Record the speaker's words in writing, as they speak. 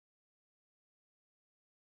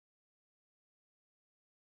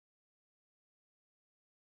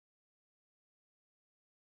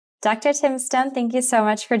Dr. Tim Stone, thank you so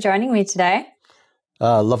much for joining me today.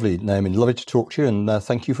 Lovely, Naomi. Lovely to talk to you, and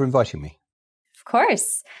thank you for inviting me. Of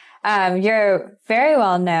course. You're very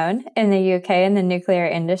well known in the UK in the nuclear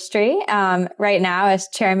industry. Right now as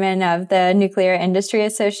chairman of the Nuclear Industry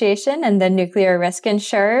Association and the Nuclear Risk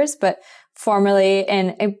Insurers, but formerly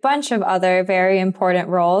in a bunch of other very important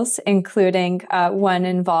roles, including one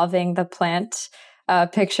involving the plant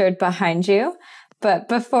pictured behind you. But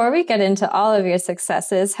before we get into all of your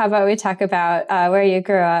successes, how about we talk about where you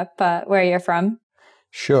grew up, where you're from?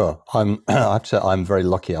 Sure. I have to say I'm very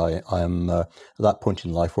lucky. I am at that point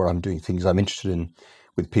in life where I'm doing things I'm interested in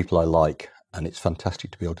with people I like, and it's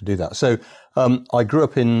fantastic to be able to do that. So I grew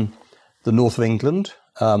up in the north of England,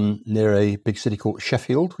 near a big city called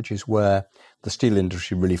Sheffield, which is where the steel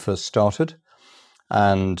industry really first started.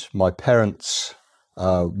 And my parents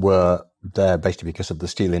were there basically because of the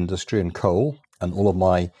steel industry and coal. And all of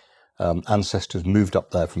my ancestors moved up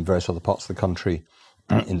there from various other parts of the country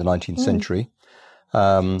in the 19th century.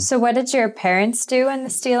 So what did your parents do in the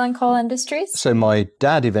steel and coal industries? So my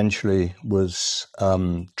dad eventually was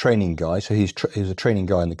training guy. So he was a training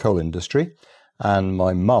guy in the coal industry. And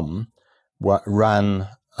my mum ran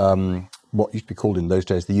what used to be called in those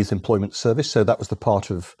days the Youth Employment Service. So that was the part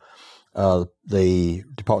of the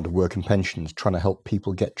Department of Work and Pensions trying to help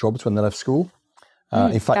people get jobs when they left school.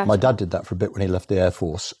 In fact, my dad did that for a bit when he left the Air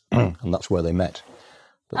Force, and that's where they met.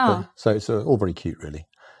 So it's all very cute, really.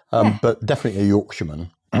 But definitely a Yorkshireman,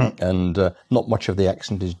 and not much of the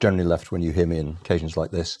accent is generally left when you hear me in occasions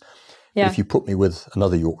like this. Yeah. If you put me with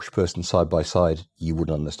another Yorkshire person side by side, you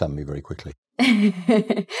wouldn't understand me very quickly.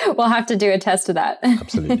 We'll have to do a test of that.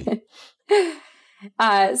 Absolutely.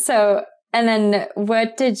 And then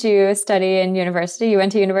what did you study in university? You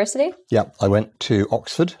went to university? Yeah, I went to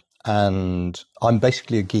Oxford. And I'm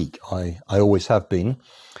basically a geek. I always have been.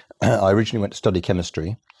 I originally went to study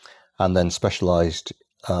chemistry and then specialised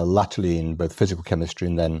latterly in both physical chemistry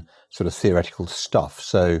and then sort of theoretical stuff.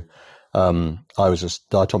 So I was a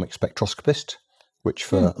diatomic spectroscopist,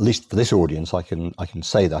 which at least for this audience, I can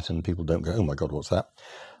say that and people don't go, oh my God, what's that?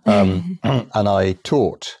 And I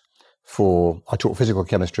taught physical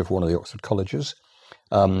chemistry for one of the Oxford colleges,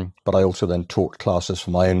 but I also then taught classes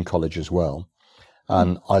for my own college as well.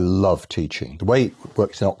 And I love teaching. The way it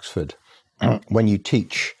works in Oxford, when you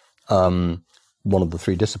teach one of the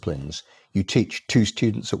three disciplines, you teach two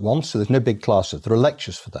students at once. So there's no big classes. There are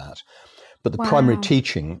lectures for that. But the primary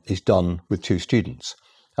teaching is done with two students.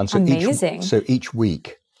 And so each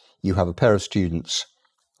week you have a pair of students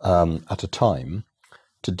at a time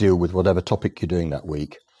to deal with whatever topic you're doing that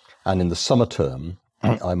week. And in the summer term,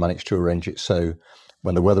 I managed to arrange it so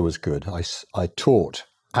when the weather was good, I taught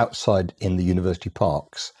outside in the university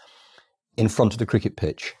parks, in front of the cricket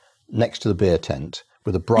pitch, next to the beer tent,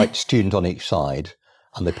 with a bright student on each side,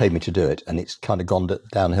 and they paid me to do it. And it's kind of gone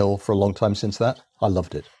downhill for a long time since that. I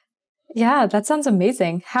loved it. Yeah, that sounds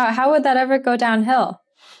amazing. How would that ever go downhill?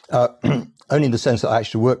 Only in the sense that I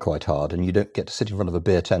actually work quite hard, and you don't get to sit in front of a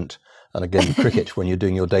beer tent and a game of cricket when you're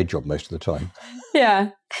doing your day job most of the time. Yeah.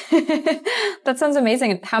 That sounds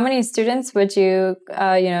amazing. How many students would you,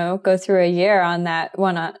 go through a year on that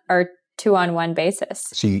or 2-on-1 basis?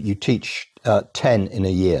 So you teach 10 in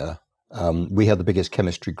a year. We have the biggest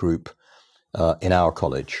chemistry group in our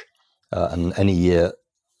college. And any year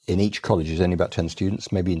in each college is only about 10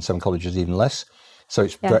 students, maybe in some colleges even less. So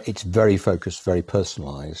it's very focused, very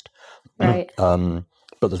personalized. Right. But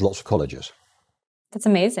there's lots of colleges. That's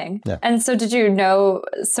amazing. Yeah. And so did you know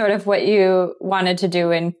sort of what you wanted to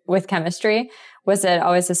do with chemistry? Was it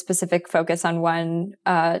always a specific focus on one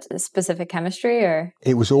specific chemistry, or?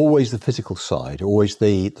 It was always the physical side, always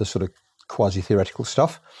the sort of quasi-theoretical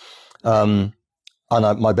stuff. And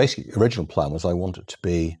my basic original plan was I wanted to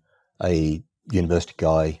be a university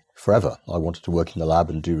guy forever. I wanted to work in the lab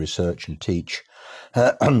and do research and teach.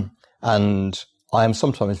 And I am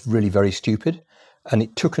sometimes really very stupid. And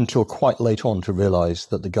it took until quite late on to realize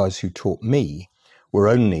that the guys who taught me were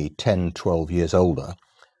only 10, 12 years older,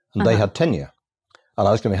 and they had tenure. And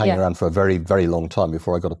I was going to be hanging around for a very, very long time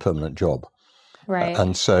before I got a permanent job. Right.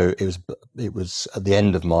 And so it was at the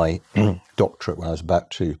end of my doctorate, when I was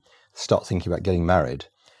about to start thinking about getting married,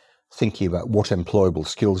 thinking about what employable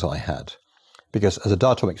skills I had. Because as a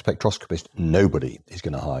diatomic spectroscopist, nobody is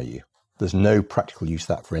going to hire you. There's no practical use of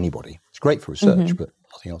that for anybody. It's great for research, but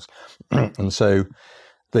nothing else. And so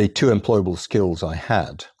the two employable skills I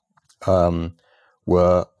had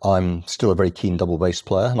were, I'm still a very keen double bass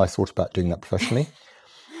player, and I thought about doing that professionally.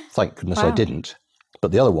 Thank goodness I didn't.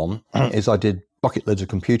 But the other one is I did bucket loads of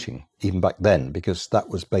computing, even back then, because that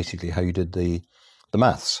was basically how you did the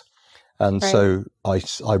maths. And Right.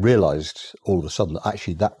 so I realized all of a sudden that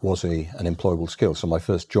actually that was an employable skill. So my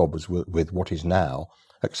first job was with what is now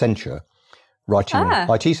Accenture, writing Ah,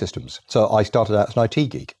 IT systems. So I started out as an IT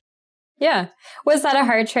geek. yeah. Was that a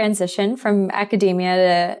hard transition from academia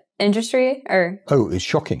to industry or? Oh, it was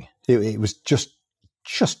shocking. It was just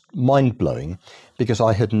mind-blowing because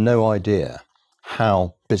I had no idea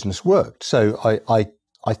how business worked. So I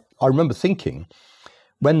remember thinking,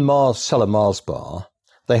 when Mars sell a Mars bar,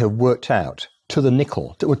 they have worked out to the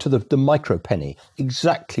nickel, to the micro penny,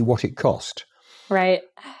 exactly what it cost. Right.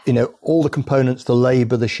 You know, all the components, the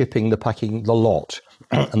labour, the shipping, the packing, the lot,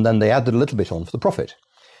 and then they added a little bit on for the profit.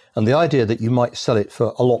 And the idea that you might sell it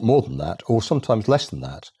for a lot more than that, or sometimes less than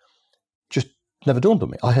that, just never dawned on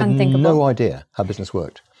me. I had no Unthinkable. idea how business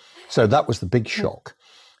worked. So that was the big shock.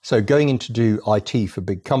 So going in to do IT for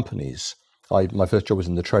big companies, my first job was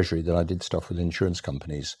in the Treasury, then I did stuff with insurance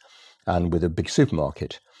companies and with a big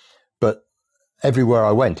supermarket. But everywhere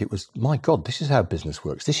I went, it was, my God, this is how business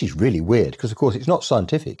works. This is really weird because, of course, it's not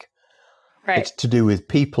scientific. Right. It's to do with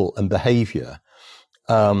people and behavior.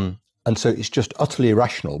 And so it's just utterly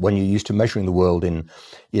irrational when you're used to measuring the world in,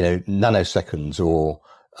 you know, nanoseconds or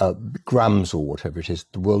grams or whatever it is.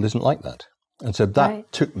 The world isn't like that. And so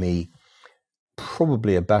that took me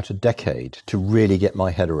probably about a decade to really get my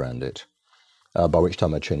head around it, by which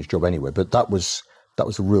time I changed job anyway. But that was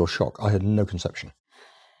a real shock. I had no conception.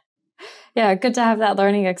 Yeah, good to have that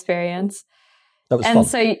learning experience. That was and fun.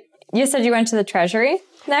 So you said you went to the Treasury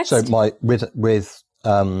next? So with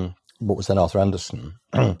what was then Arthur Andersen,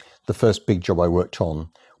 the first big job I worked on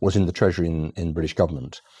was in the Treasury in British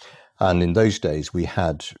government. And in those days, we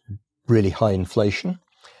had really high inflation.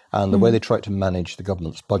 And the way they tried to manage the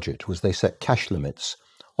government's budget was they set cash limits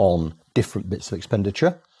on different bits of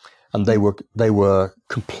expenditure. And they were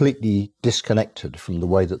completely disconnected from the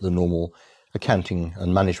way that the normal accounting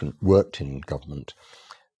and management worked in government.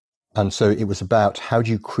 And so it was about how do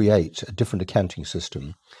you create a different accounting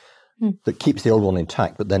system that keeps the old one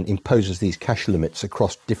intact, but then imposes these cash limits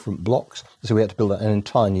across different blocks. So we had to build an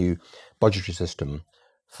entire new budgetary system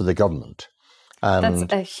for the government. And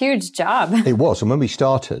that's a huge job. It was. And when we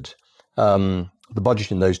started, the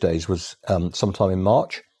budget in those days was sometime in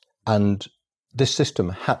March. And this system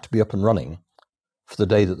had to be up and running for the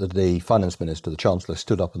day that the finance minister, the chancellor,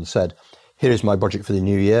 stood up and said, here is my budget for the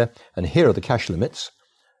new year, and here are the cash limits,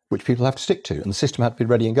 which people have to stick to. And the system had to be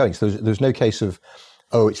ready and going. So there was no case of,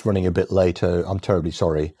 oh, it's running a bit late, oh, I'm terribly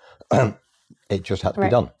sorry. It just had to be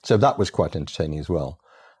done. So that was quite entertaining as well.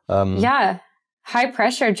 Yeah. High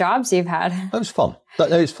pressure jobs you've had. That was fun. That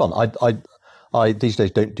was fun. I these days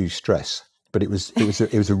don't do stress, but it was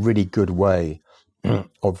a really good way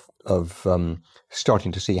of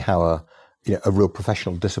starting to see how a real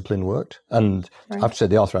professional discipline worked. And I have to say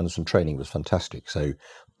the Arthur Andersen training was fantastic. So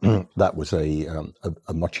that was a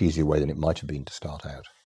much easier way than it might have been to start out.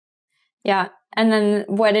 Yeah. And then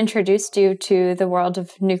what introduced you to the world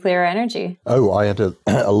of nuclear energy? Oh, I had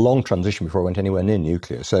a long transition before I went anywhere near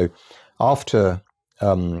nuclear. So after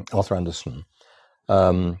Arthur Andersen,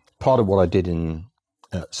 part of what I did in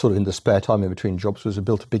sort of in the spare time in between jobs was I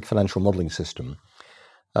built a big financial modelling system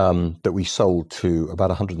that we sold to about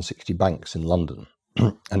 160 banks in London.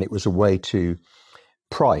 And it was a way to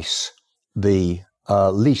price the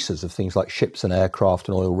leases of things like ships and aircraft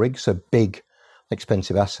and oil rigs, so big,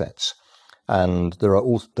 expensive assets. And there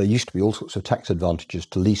used to be all sorts of tax advantages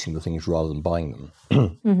to leasing the things rather than buying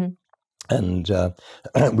them. And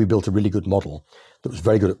we built a really good model that was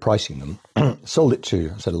very good at pricing them, sold it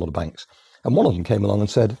to, I said, a lot of banks. And one of them came along and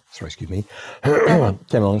said, came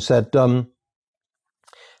along and said,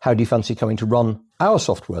 how do you fancy coming to run our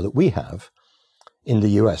software that we have in the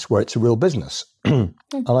US where it's a real business? And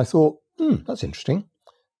I thought, that's interesting.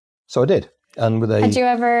 So I did. And had you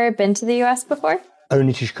ever been to the US before?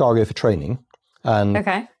 Only to Chicago for training. And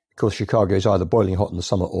of course, Chicago is either boiling hot in the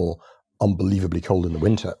summer or unbelievably cold in the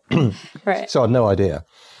winter. So I had no idea.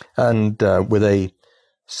 And with a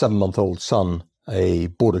 7-month-old son, a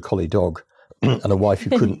border collie dog, and a wife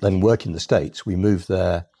who couldn't then work in the States, we moved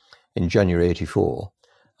there in January 84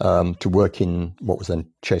 to work in what was then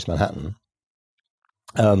Chase Manhattan.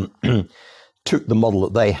 Took the model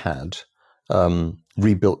that they had,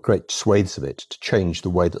 rebuilt great swathes of it to change the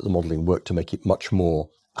way that the modelling worked to make it much more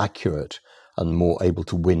accurate and more able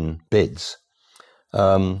to win bids.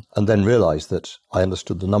 And then realised that I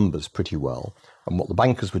understood the numbers pretty well, and what the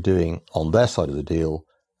bankers were doing on their side of the deal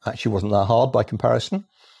actually wasn't that hard by comparison.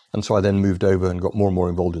 And so I then moved over and got more and more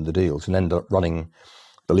involved in the deals and ended up running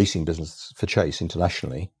the leasing business for Chase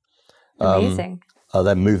internationally. Amazing. I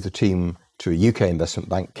then moved the team to a UK investment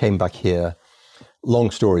bank, came back here.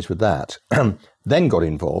 Long stories with that. Then got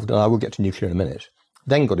involved, and I will get to nuclear in a minute,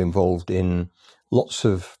 then got involved in lots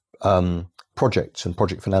of projects and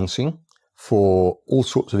project financing for all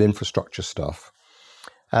sorts of infrastructure stuff.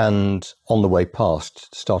 And on the way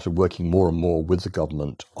past, started working more and more with the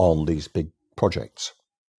government on these big projects.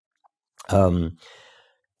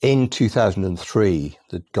 In 2003,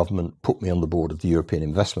 the government put me on the board of the European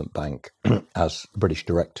Investment Bank as British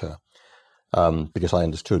director, because I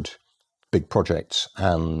understood big projects,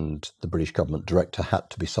 and the British government director had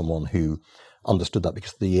to be someone who understood that,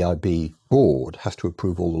 because the EIB board has to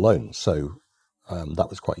approve all the loans. So that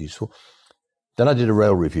was quite useful. Then I did led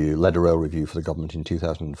a rail review for the government in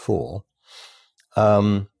 2004.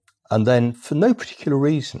 And then for no particular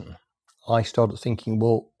reason, I started thinking,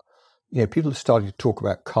 well, people are starting to talk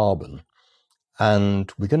about carbon,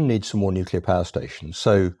 and we're going to need some more nuclear power stations.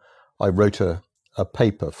 So I wrote a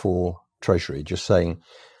paper for Treasury just saying,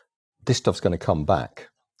 this stuff's going to come back.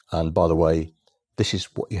 And by the way, this is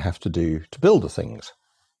what you have to do to build the things.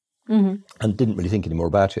 And didn't really think any more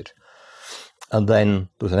about it. And then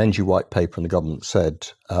there was an energy white paper, and the government said,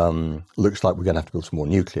 looks like we're going to have to build some more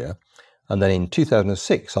nuclear. And then in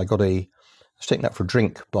 2006, I was taken out for a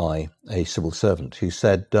drink by a civil servant who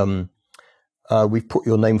said, we've put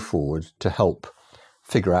your name forward to help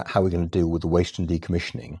figure out how we're going to deal with the waste and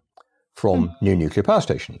decommissioning from new nuclear power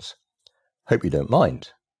stations. Hope you don't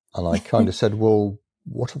mind. And I kind of said, well,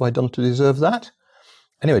 what have I done to deserve that?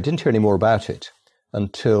 Anyway, I didn't hear any more about it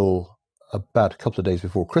until about a couple of days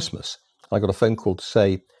before Christmas. I got a phone call to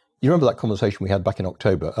say, you remember that conversation we had back in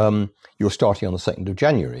October? You're starting on the 2nd of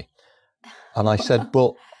January. And I said,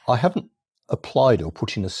 well, I haven't applied or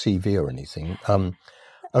put in a CV or anything.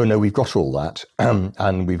 Oh, no, we've got all that.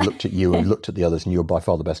 And we've looked at you and we've looked at the others, and you're by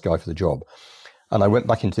far the best guy for the job. And I went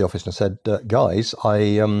back into the office and I said, guys,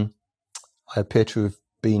 I appear to have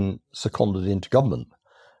been seconded into government.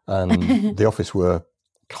 And the office were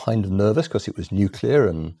kind of nervous because it was nuclear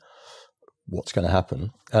and what's going to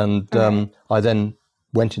happen. And I then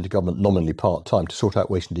went into government nominally part-time to sort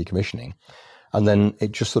out waste and decommissioning. And then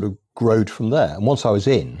it just sort of growed from there. And once I was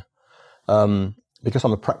in, because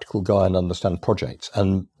I'm a practical guy and understand projects,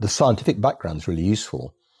 and the scientific background is really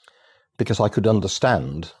useful because I could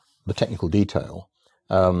understand the technical detail.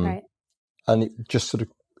 And it just sort of,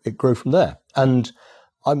 it grew from there. And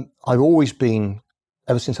I've always been,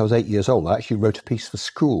 ever since I was 8 years old, I actually wrote a piece for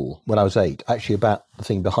school when I was 8, actually about the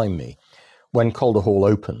thing behind me. When Calder Hall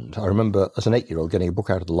opened, I remember as an 8-year-old getting a book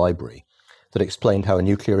out of the library that explained how a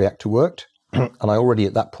nuclear reactor worked. And I already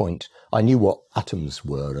at that point, I knew what atoms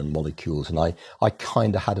were and molecules. And I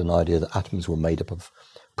kind of had an idea that atoms were made up of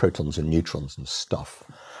protons and neutrons and stuff.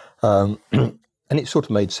 And it sort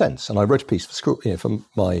of made sense. And I wrote a piece for school, for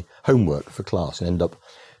my homework for class, and ended up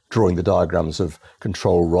drawing the diagrams of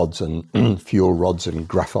control rods and fuel rods and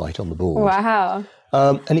graphite on the board. Wow.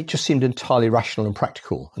 And it just seemed entirely rational and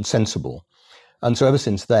practical and sensible. And so ever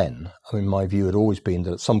since then, my view had always been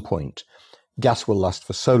that at some point, gas will last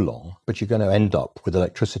for so long, but you're going to end up with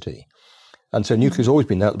electricity. And so nuclear's always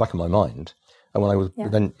been there at the back of my mind. And when I was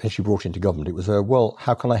then actually brought into government, it was, well,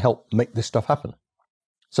 how can I help make this stuff happen?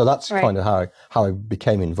 So that's kind of how I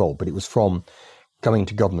became involved. But it was from coming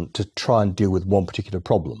to government to try and deal with one particular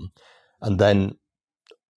problem. And then,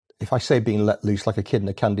 if I say being let loose like a kid in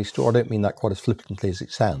a candy store, I don't mean that quite as flippantly as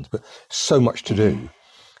it sounds, but so much to do.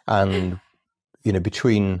 And,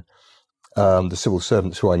 between the civil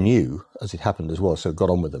servants who I knew, as it happened as well, so got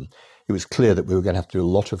on with them, it was clear that we were going to have to do a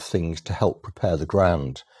lot of things to help prepare the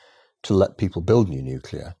ground to let people build new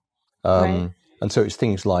nuclear. And so it's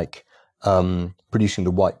things like producing the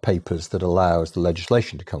white papers that allows the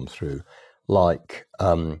legislation to come through, like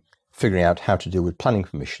figuring out how to deal with planning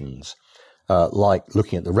permissions, like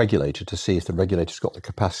looking at the regulator to see if the regulator's got the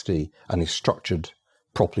capacity and is structured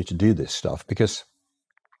properly to do this stuff, because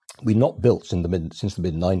we're not built since the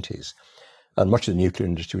mid-90s, and much of the nuclear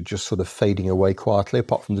industry was just sort of fading away quietly,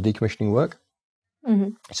 apart from the decommissioning work.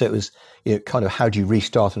 So it was kind of, how do you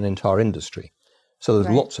restart an entire industry? So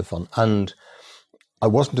there was lots of fun. And I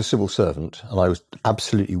wasn't a civil servant, and I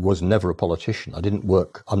absolutely was never a politician. I didn't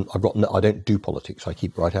work. I don't do politics. I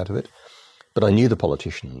keep right out of it. But I knew the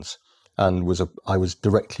politicians, and I was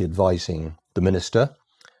directly advising the minister.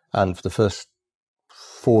 And for the first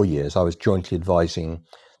 4 years, I was jointly advising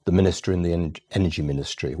the minister in the energy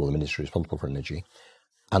ministry, well, the ministry responsible for energy,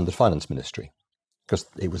 and the finance ministry, because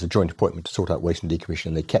it was a joint appointment to sort out waste and decommissioning.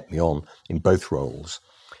 And they kept me on in both roles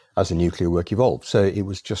as the nuclear work evolved. So I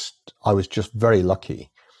was just very lucky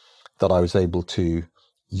that I was able to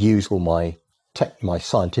use all my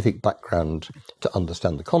scientific background to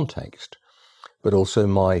understand the context, but also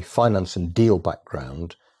my finance and deal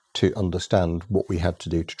background to understand what we had to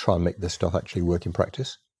do to try and make this stuff actually work in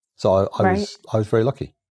practice. So I was very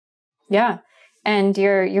lucky. Yeah. And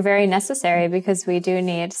you're very necessary, because we do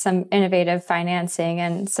need some innovative financing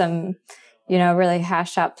and some, really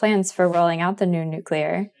hashed out plans for rolling out the new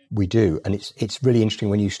nuclear. We do. And it's really interesting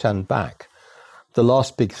when you stand back. The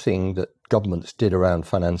last big thing that governments did around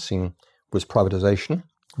financing was privatization,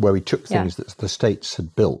 where we took things that the state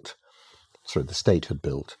had built,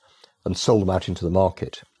 and sold them out into the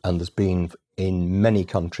market. And there's been, in many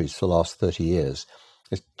countries for the last 30 years,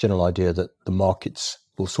 this general idea that the markets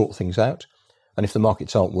will sort things out. And if the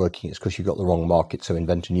markets aren't working, it's because you've got the wrong market, so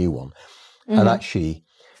invent a new one. Mm-hmm. And actually,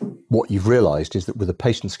 what you've realized is that with the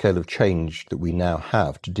pace and scale of change that we now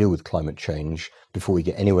have to deal with climate change before we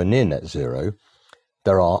get anywhere near net zero,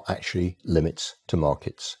 there are actually limits to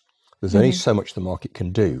markets. There's only so much the market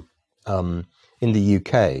can do. In the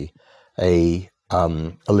UK, a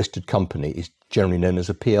listed company is generally known as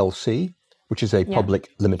a PLC, which is a public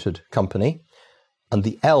limited company. And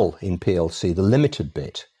the L in PLC, the limited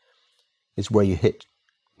bit, is where you hit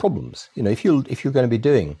problems. If you're going to be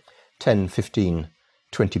doing 10, 15,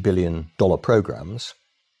 $20 billion programs,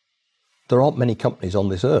 there aren't many companies on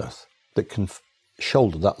this earth that can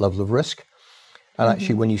shoulder that level of risk. And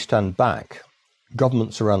actually, when you stand back,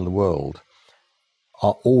 governments around the world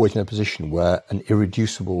are always in a position where an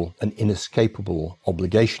irreducible and inescapable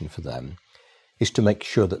obligation for them is to make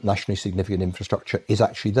sure that nationally significant infrastructure is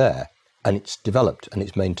actually there, and it's developed and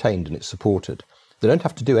it's maintained and it's supported. They don't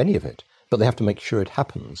have to do any of it, but they have to make sure it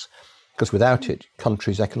happens, because without it,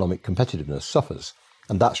 countries' economic competitiveness suffers.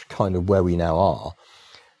 And that's kind of where we now are.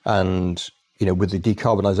 And, with the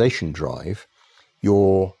decarbonisation drive,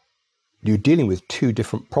 you're dealing with two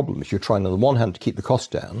different problems. You're trying on the one hand to keep the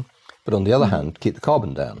cost down, but on the other hand, keep the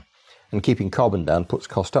carbon down. And keeping carbon down puts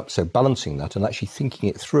cost up. So balancing that and actually thinking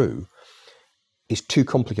it through is too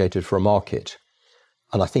complicated for a market.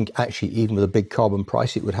 And I think actually, even with a big carbon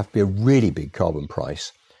price, it would have to be a really big carbon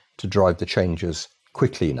price to drive the changes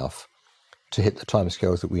quickly enough to hit the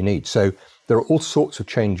timescales that we need. So there are all sorts of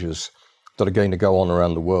changes that are going to go on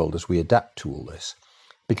around the world as we adapt to all this,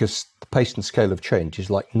 because the pace and scale of change is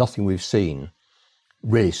like nothing we've seen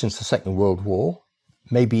really since the Second World War,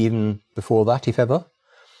 maybe even before that, if ever.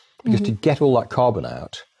 Because to get all that carbon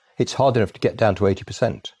out, it's hard enough to get down to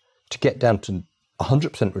 80%. To get down to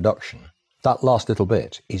 100% reduction, that last little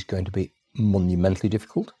bit is going to be monumentally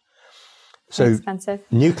difficult. So expensive.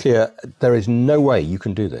 Nuclear, there is no way you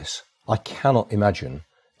can do this. I cannot imagine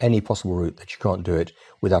any possible route that you can't do it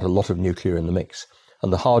without a lot of nuclear in the mix.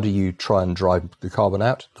 And the harder you try and drive the carbon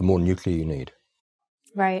out, the more nuclear you need.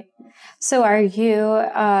 Right. So are you,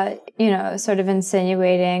 sort of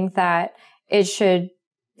insinuating that it should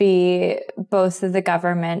be both the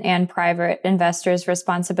government and private investors'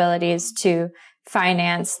 responsibilities to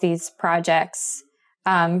finance these projects,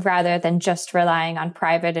 rather than just relying on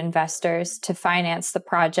private investors to finance the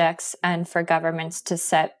projects and for governments to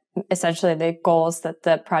set essentially the goals that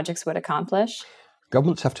the projects would accomplish?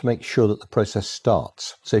 Governments have to make sure that the process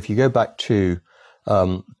starts. So if you go back to,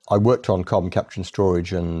 I worked on carbon capture and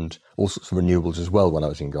storage and all sorts of renewables as well when I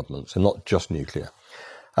was in government, so not just nuclear.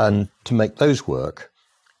 And to make those work,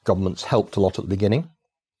 governments helped a lot at the beginning.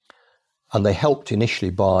 And they helped initially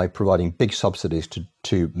by providing big subsidies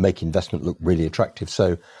to make investment look really attractive.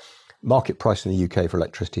 So market price in the UK for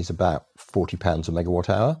electricity is about £40 a megawatt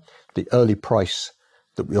hour. The early price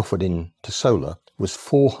that we offered into solar was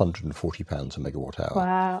 £440 a megawatt hour.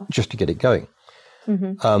 Wow. Just to get it going.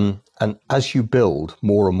 And as you build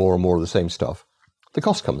more and more and more of the same stuff, the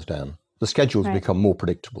cost comes down. The schedules become more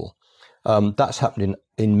predictable. That's happened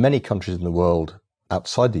in many countries in the world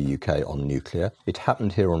outside the UK on nuclear. It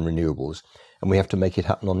happened here on renewables, and we have to make it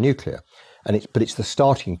happen on nuclear. But it's the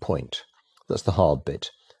starting point that's the hard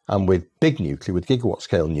bit. And with big nuclear, with gigawatt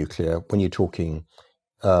scale nuclear, when you're talking,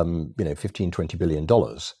 $15, $20 billion,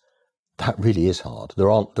 that really is hard. There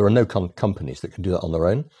are no companies that can do that on their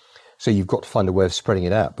own. So you've got to find a way of spreading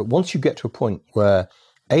it out. But once you get to a point where,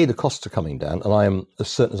 A, the costs are coming down, and I am as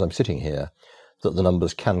certain as I'm sitting here that the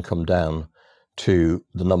numbers can come down to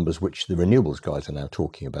the numbers which the renewables guys are now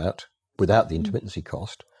talking about without the intermittency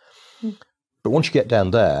cost. But once you get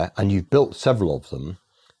down there and you've built several of them,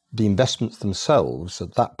 the investments themselves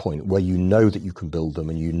at that point where you know that you can build them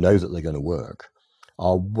and you know that they're going to work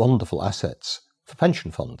are wonderful assets for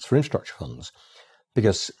pension funds, for infrastructure funds.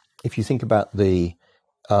 Because if you think about the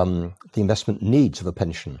investment needs of a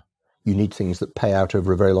pension, you need things that pay out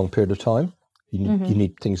over a very long period of time. You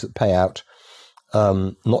need things that pay out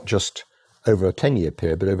not just over a 10-year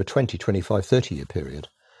period, but over 20, 25, 30-year period.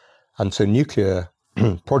 And so nuclear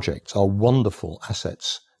projects are wonderful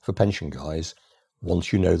assets for pension guys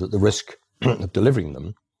once you know that the risk of delivering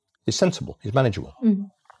them is sensible, is manageable.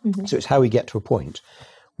 So it's how we get to a point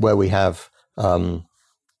where we have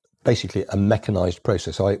basically a mechanized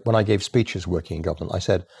process. When I gave speeches working in government, I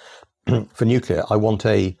said, for nuclear, I want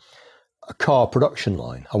a car production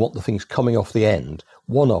line. I want the things coming off the end,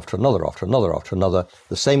 one after another, after another, after another,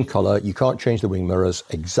 the same color. You can't change the wing mirrors,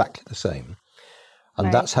 exactly the same.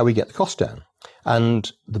 And that's how we get the cost down.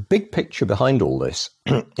 And the big picture behind all this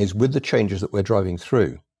is with the changes that we're driving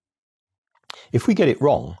through. If we get it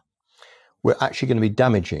wrong, we're actually going to be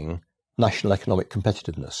damaging national economic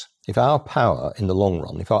competitiveness. If our power in the long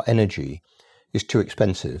run, if our energy is too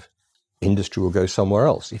expensive, industry will go somewhere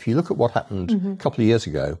else. If you look at what happened a couple of years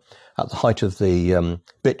ago at the height of the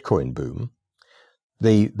Bitcoin boom,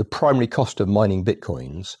 the primary cost of mining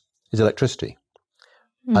Bitcoins is electricity.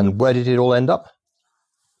 And where did it all end up?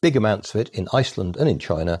 Big amounts of it in Iceland and in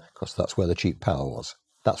China, because that's where the cheap power was.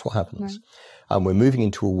 That's what happens. And we're moving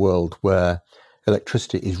into a world where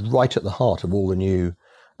electricity is right at the heart of all the new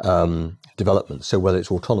developments. So whether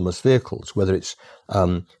it's autonomous vehicles, whether it's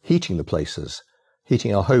heating the places,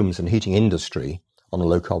 heating our homes and heating industry on a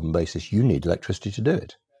low carbon basis, you need electricity to do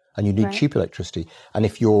it. And you need cheap electricity. And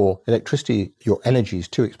if your energy is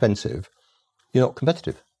too expensive, you're not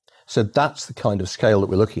competitive. So that's the kind of scale that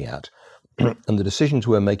we're looking at. And the decisions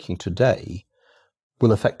we're making today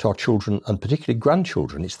will affect our children and particularly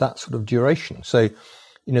grandchildren. It's that sort of duration. So,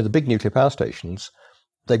 the big nuclear power stations,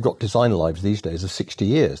 they've got design lives these days of 60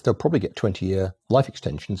 years. They'll probably get 20-year life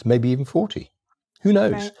extensions, maybe even 40. Who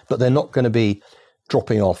knows? But they're not going to be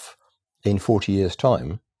dropping off in 40 years'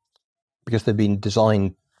 time because they've been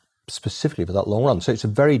designed specifically for that long run. So it's a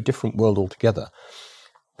very different world altogether.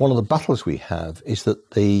 One of the battles we have is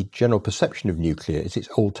that the general perception of nuclear is it's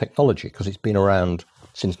old technology because it's been around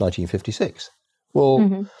since 1956.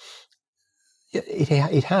 Well,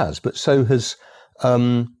 it has, but so has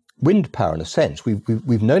wind power in a sense.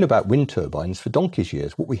 We've known about wind turbines for donkey's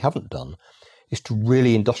years. What we haven't done is to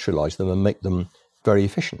really industrialize them and make them very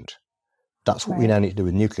efficient. That's what we now need to do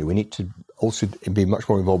with nuclear. We need to also be much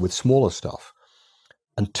more involved with smaller stuff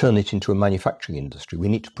and turn it into a manufacturing industry. We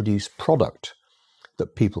need to produce product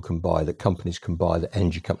that people can buy, that companies can buy, that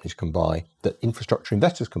energy companies can buy, that infrastructure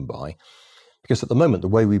investors can buy. Because at the moment, the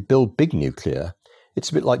way we build big nuclear, it's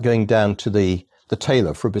a bit like going down to the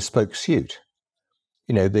tailor for a bespoke suit.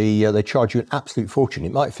 They charge you an absolute fortune.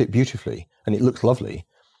 It might fit beautifully and it looks lovely,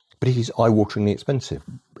 but it is eye-wateringly expensive.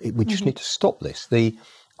 We just need to stop this. The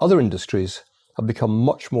other industries have become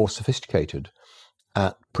much more sophisticated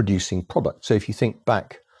at producing products. So if you think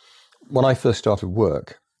back, when I first started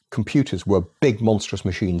work, computers were big, monstrous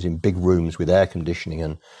machines in big rooms with air conditioning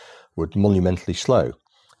and were monumentally slow.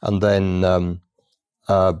 And then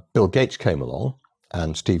Bill Gates came along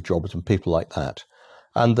and Steve Jobs and people like that.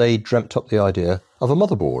 And they dreamt up the idea of a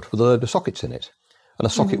motherboard with a load of sockets in it. And a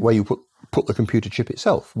socket where you put the computer chip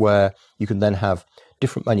itself, where you can then have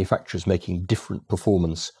different manufacturers making different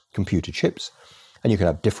performance computer chips. And you can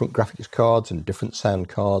have different graphics cards and different sound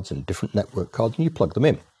cards and different network cards, and you plug them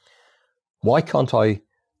in. Why can't I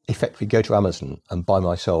effectively go to Amazon and buy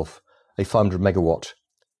myself a 500 megawatt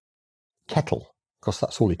kettle, because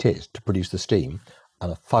that's all it is, to produce the steam,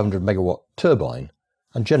 and a 500 megawatt turbine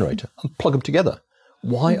and generator, and plug them together?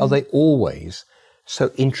 Why are they always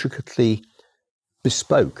so intricately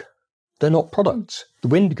bespoke? They're not products. The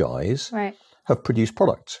wind guys have produced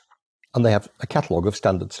products, and they have a catalogue of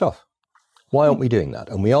standard stuff. Why aren't we doing that?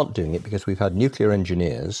 And we aren't doing it because we've had nuclear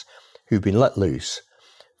engineers who've been let loose,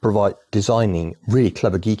 designing really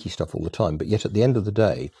clever, geeky stuff all the time. But yet at the end of the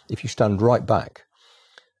day, if you stand right back,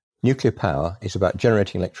 nuclear power is about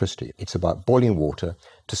generating electricity. It's about boiling water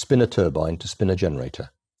to spin a turbine, to spin a generator.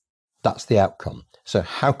 That's the outcome. So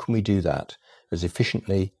how can we do that as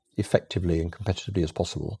efficiently, effectively, and competitively as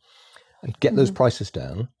possible, and get those prices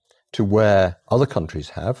down to where other countries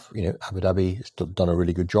have? Abu Dhabi has done a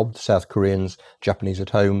really good job. The South Koreans, Japanese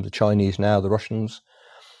at home, the Chinese now, the Russians.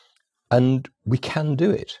 And we can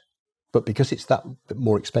do it. But because it's that bit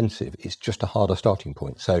more expensive, it's just a harder starting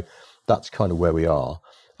point. So that's kind of where we are.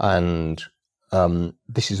 And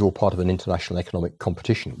this is all part of an international economic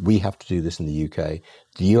competition. We have to do this in the UK.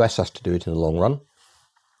 The US has to do it in the long run,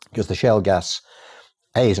 because the shale gas,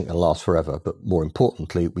 isn't going to last forever. But more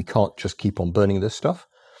importantly, we can't just keep on burning this stuff.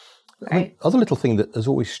 I mean, other little thing that has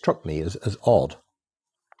always struck me as odd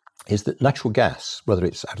is that natural gas, whether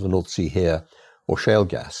it's out of the North Sea here or shale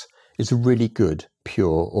gas, is a really good,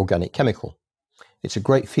 pure organic chemical. It's a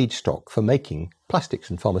great feedstock for making plastics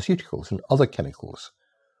and pharmaceuticals and other chemicals.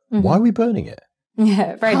 Why are we burning it?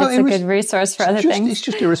 Yeah, right. It's a good resource for other things. It's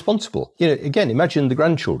just irresponsible. Again, imagine the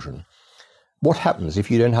grandchildren. What happens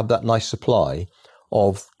if you don't have that nice supply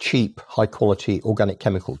of cheap, high quality organic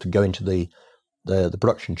chemical to go into the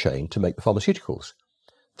production chain to make the pharmaceuticals.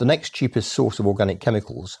 The next cheapest source of organic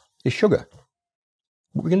chemicals is sugar.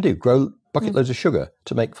 What are we going to do? Grow bucket loads of sugar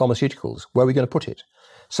to make pharmaceuticals? Where are we going to put it?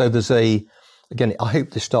 So again, I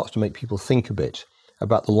hope this starts to make people think a bit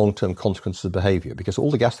about the long-term consequences of behaviour, because all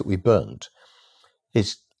the gas that we burnt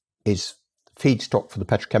is feedstock for the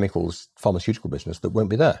petrochemicals pharmaceutical business that won't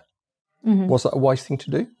be there. Mm-hmm. Was that a wise thing to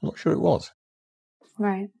do? I'm not sure it was.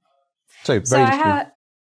 Right. So very interesting.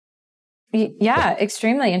 Yeah,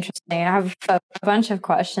 extremely interesting. I have a bunch of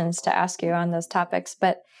questions to ask you on those topics,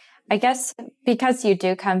 but I guess because you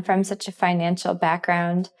do come from such a financial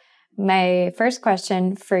background, my first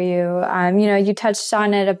question for you, you touched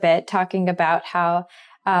on it a bit, talking about how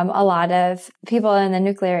a lot of people in the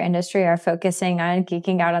nuclear industry are focusing on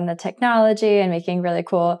geeking out on the technology and making really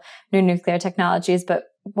cool new nuclear technologies. But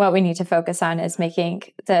what we need to focus on is making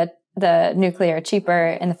the nuclear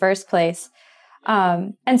cheaper in the first place.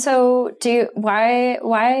 And so why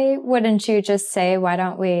wouldn't you just say, why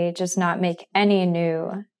don't we just not make any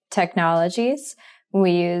new technologies?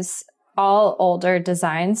 We use all older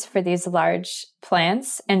designs for these large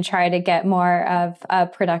plants and try to get more of a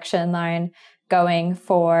production line going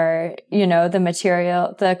for, the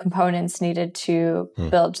material, the components needed to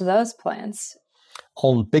build those plants.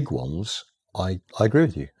 On big ones, I agree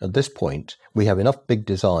with you. At this point, we have enough big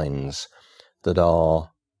designs that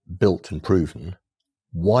are built and proven.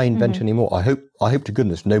 Why invent any more? I hope to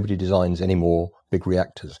goodness nobody designs any more big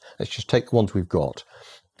reactors. Let's just take the ones we've got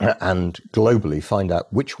and globally find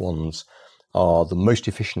out which ones are the most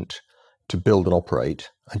efficient to build and operate,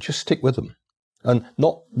 and just stick with them. And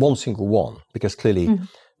not one single one, because clearly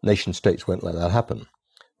nation states won't let that happen.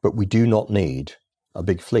 But we do not need a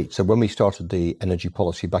big fleet. So when we started the energy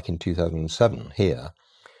policy back in 2007 here,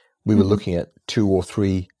 we were looking at 2 or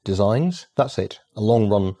 3 designs. That's it. A long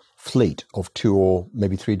run fleet of 2 or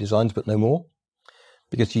maybe 3 designs, but no more.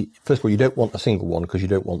 Because first of all, you don't want a single one, because you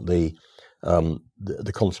don't want the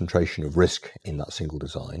concentration of risk in that single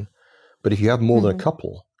design. But if you have more than a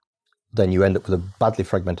couple, then you end up with a badly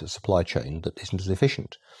fragmented supply chain that isn't as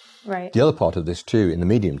efficient. Right. The other part of this too, in the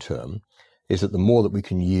medium term, is that the more that we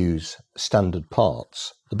can use standard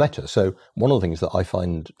parts, the better. So one of the things that I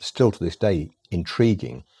find still to this day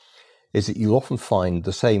intriguing is that you'll often find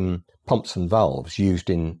the same pumps and valves used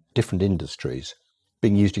in different industries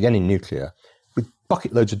being used again in nuclear with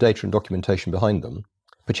bucket loads of data and documentation behind them,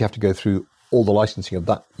 but you have to go through all the licensing of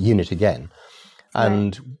that unit again.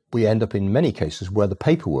 And we end up in many cases where the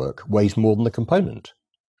paperwork weighs more than the component.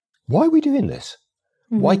 Why are we doing this?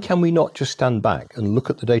 Why can we not just stand back and look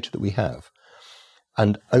at the data that we have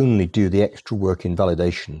and only do the extra work in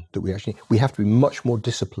validation that we have to be much more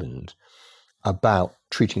disciplined about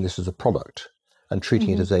treating this as a product and treating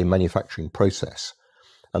it as a manufacturing process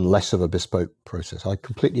and less of a bespoke process. I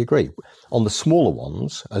completely agree. On the smaller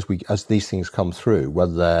ones, as these things come through,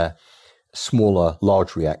 whether they're smaller,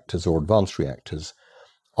 large reactors or advanced reactors,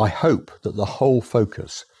 I hope that the whole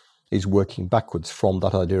focus is working backwards from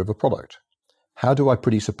that idea of a product. How do I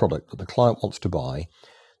produce a product that the client wants to buy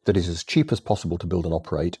that is as cheap as possible to build and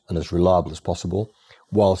operate and as reliable as possible,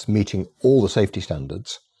 whilst meeting all the safety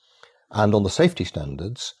standards? And on the safety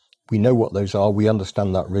standards, we know what those are. We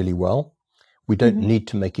understand that really well. We don't need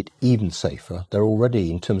to make it even safer. They're already,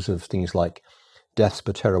 in terms of things like deaths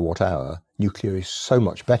per terawatt hour, nuclear is so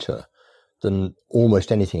much better than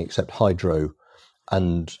almost anything except hydro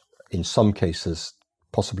and, in some cases,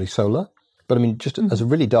 possibly solar. But I mean, just as a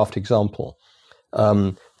really daft example,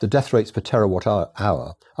 the death rates per terawatt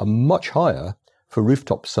hour are much higher for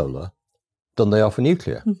rooftop solar than they are for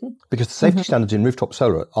nuclear, because the safety standards in rooftop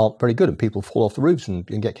solar aren't very good and people fall off the roofs and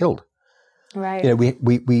get killed. Right.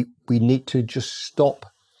 We need to just stop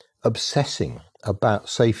obsessing about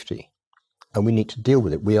safety, and we need to deal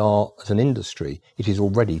with it. We are, as an industry, it is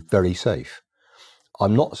already very safe.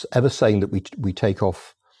 I'm not ever saying that we take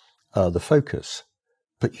off the focus,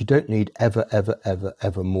 but you don't need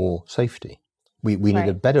ever more safety. We need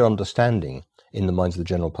a better understanding in the minds of the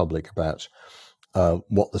general public about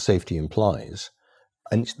what the safety implies.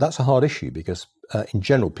 And that's a hard issue because in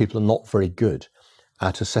general, people are not very good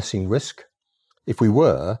at assessing risk. If we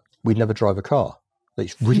were, we'd never drive a car.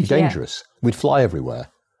 It's really dangerous. We'd fly everywhere.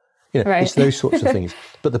 It's those sorts of things.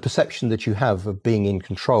 But the perception that you have of being in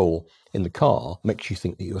control in the car makes you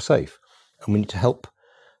think that you're safe. And we need to help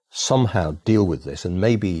somehow deal with this. And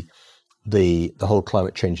maybe the whole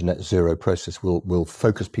climate change net zero process will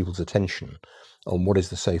focus people's attention on what is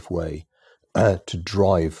the safe way to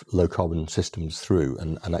drive low carbon systems through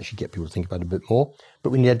and actually get people to think about it a bit more. But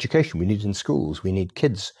we need education. We need it in schools. We need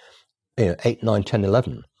kids 8, 9, 10,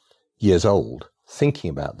 11 years old thinking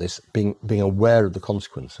about this, being aware of the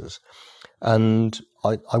consequences. And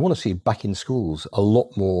I want to see back in schools a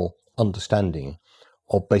lot more understanding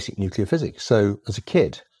of basic nuclear physics. So as a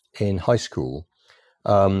kid in high school,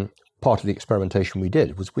 part of the experimentation we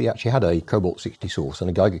did was we actually had a cobalt-60 source and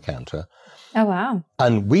a Geiger counter. Oh, wow.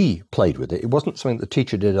 And we played with it. It wasn't something the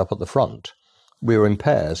teacher did up at the front. We were in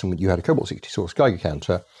pairs, and you had a cobalt-60 source Geiger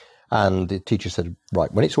counter, and the teacher said,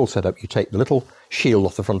 right, when it's all set up, you take the little shield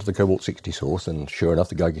off the front of the cobalt-60 source, and sure enough,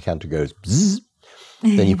 the Geiger counter goes bzzz.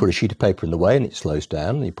 Then you put a sheet of paper in the way, and it slows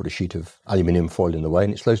down. And you put a sheet of aluminium foil in the way,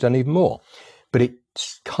 and it slows down even more. But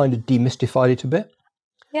it's kind of demystified it a bit.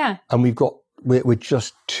 Yeah. And we're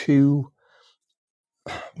just too...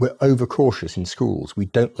 We're overcautious in schools. We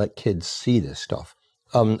don't let kids see this stuff.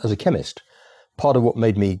 As a chemist, part of what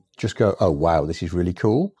made me just go, oh, wow, this is really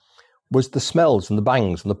cool, was the smells and the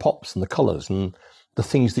bangs and the pops and the colours and the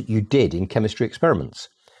things that you did in chemistry experiments.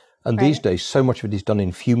 And these days, so much of it is done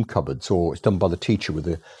in fume cupboards, or it's done by the teacher with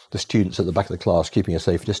the students at the back of the class keeping a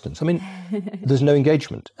safe distance. I mean, there's no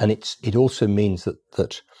engagement. And it also means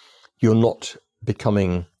that you're not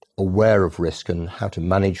becoming aware of risk and how to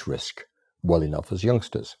manage risk well enough as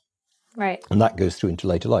youngsters. Right. And that goes through into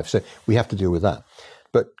later life. So we have to deal with that.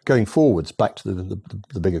 But going forwards, back to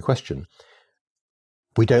the bigger question,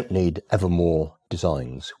 we don't need ever more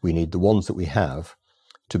designs. We need the ones that we have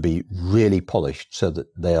to be really polished so that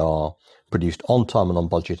they are produced on time and on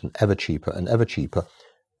budget and ever cheaper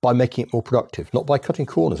by making it more productive, not by cutting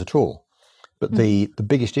corners at all. But the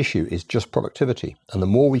biggest issue is just productivity. And the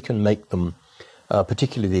more we can make them,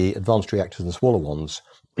 particularly the advanced reactors and the smaller ones,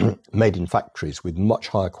 made in factories with much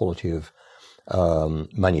higher quality of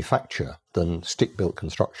manufacture than stick-built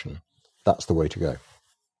construction, that's the way to go.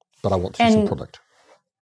 But I want to see some product.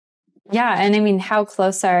 Yeah, and I mean, how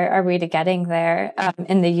close are we to getting there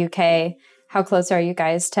in the UK? How close are you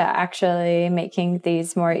guys to actually making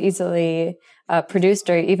these more easily produced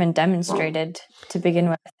or even demonstrated to begin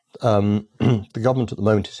with? The government at the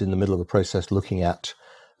moment is in the middle of a process looking at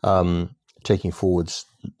taking forwards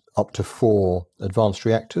up to 4 advanced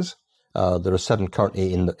reactors. There are 7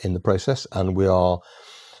 currently in the process, and we are,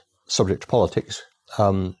 subject to politics,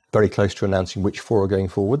 very close to announcing which 4 are going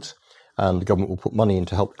forwards. And the government will put money in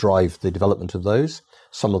to help drive the development of those,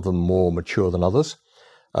 some of them more mature than others.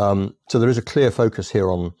 So there is a clear focus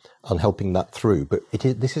here on helping that through. But it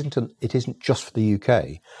isn't just for the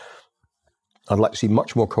UK. I'd like to see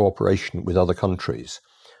much more cooperation with other countries.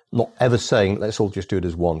 Not ever saying, let's all just do it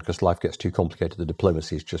as one, because life gets too complicated, the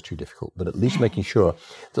diplomacy is just too difficult. But at least making sure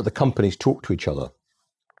that the companies talk to each other,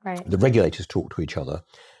 right. The regulators talk to each other,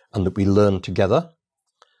 and that we learn together.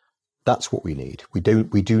 That's what we need. We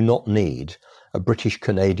do not need a British,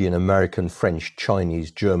 Canadian, American, French, Chinese,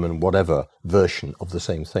 German, whatever version of the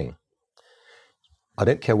same thing. I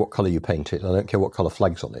don't care what colour you paint it, I don't care what colour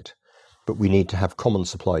flag's on it, but we need to have common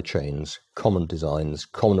supply chains, common designs,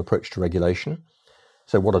 common approach to regulation.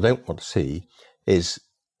 So what I don't want to see is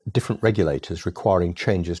different regulators requiring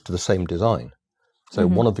changes to the same design. So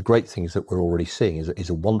one of the great things that we're already seeing is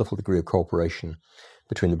a wonderful degree of cooperation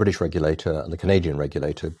between the British regulator and the Canadian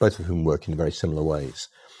regulator, both of whom work in very similar ways.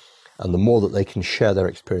 And the more that they can share their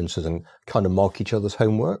experiences and kind of mark each other's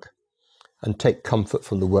homework and take comfort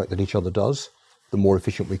from the work that each other does, the more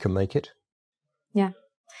efficient we can make it. Yeah,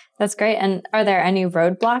 that's great. And are there any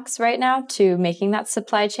roadblocks right now to making that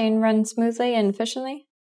supply chain run smoothly and efficiently?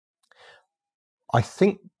 I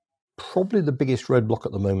think probably the biggest roadblock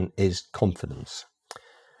at the moment is confidence.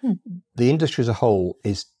 The industry as a whole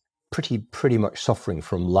is pretty much suffering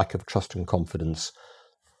from lack of trust and confidence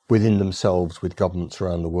within themselves with governments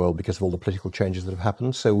around the world because of all the political changes that have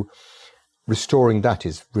happened. So restoring that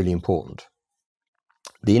is really important.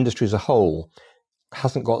 The industry as a whole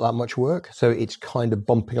hasn't got that much work, so it's kind of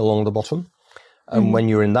bumping along the bottom. And when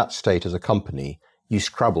you're in that state as a company, you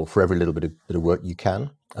scrabble for every little bit of work you can,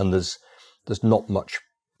 and there's not much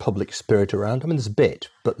public spirit around. I mean, there's a bit,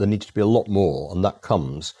 but there needs to be a lot more, and that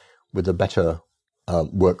comes with a better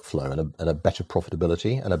workflow and a better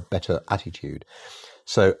profitability and a better attitude.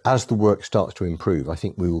 So as the work starts to improve, I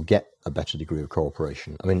think we will get a better degree of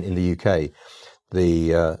cooperation. I mean, in the UK,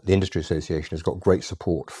 the Industry Association has got great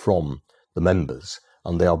support from the members,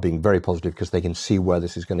 and they are being very positive because they can see where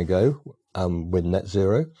this is going to go with net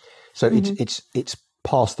zero. So it's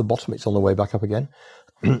past the bottom, it's on the way back up again.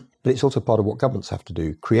 But it's also part of what governments have to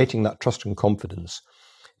do. Creating that trust and confidence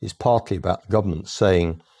is partly about the government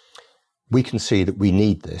saying, we can see that we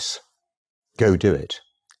need this, go do it.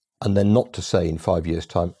 And then not to say in 5 years'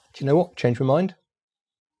 time, do you know what, change my mind?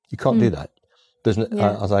 You can't do that.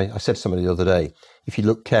 As I said to somebody the other day, if you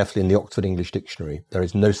look carefully in the Oxford English Dictionary, there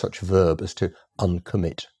is no such verb as to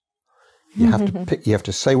uncommit. You have to pick, you have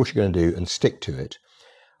to say what you're going to do and stick to it.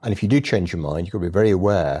 And if you do change your mind, you've got to be very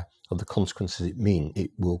aware of the consequences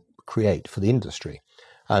it will create for the industry.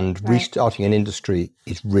 And Right. restarting an industry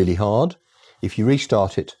is really hard. If you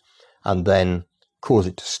restart it and then cause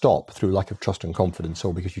it to stop through lack of trust and confidence,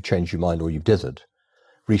 or because you changed your mind or you've dithered,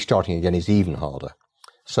 restarting again is even harder.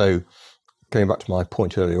 So going back to my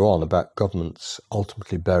point earlier on about governments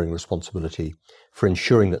ultimately bearing responsibility for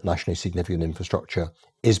ensuring that nationally significant infrastructure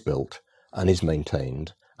is built and is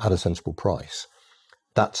maintained at a sensible price,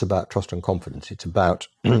 that's about trust and confidence. It's about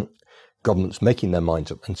governments making their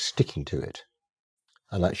minds up and sticking to it,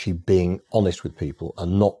 and actually being honest with people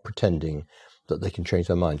and not pretending that they can change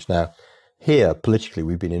their minds. Now, here politically,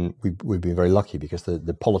 we've been very lucky because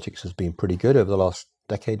the politics has been pretty good over the last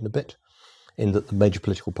decade and a bit, in that the major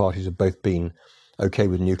political parties have both been okay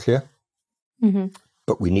with nuclear,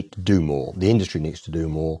 but we need to do more. The industry needs to do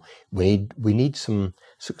more. We need some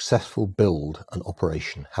successful build and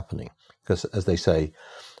operation happening, because, as they say,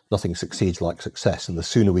 nothing succeeds like success, and the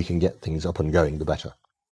sooner we can get things up and going, the better.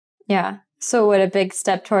 Yeah. So would a big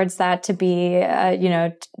step towards that to be,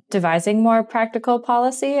 devising more practical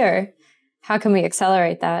policy, or how can we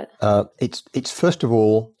accelerate that? It's first of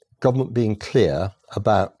all, government being clear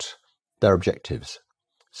about their objectives.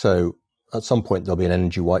 So at some point there'll be an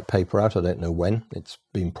energy white paper out. I don't know when. It's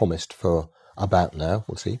been promised for about now.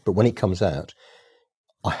 We'll see. But when it comes out,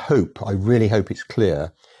 I really hope it's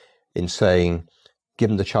clear in saying,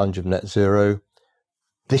 given the challenge of net zero,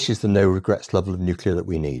 this is the no regrets level of nuclear that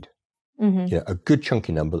we need. A good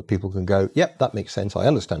chunky number that people can go, yep, that makes sense. I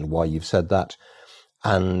understand why you've said that.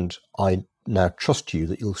 And I now trust you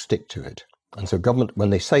that you'll stick to it. And so government,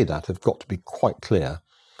 when they say that, have got to be quite clear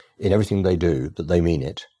in everything they do that they mean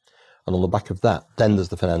it. And on the back of that, then there's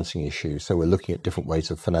the financing issue. So we're looking at different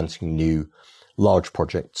ways of financing new large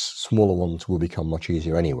projects. Smaller ones will become much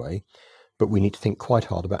easier anyway. But we need to think quite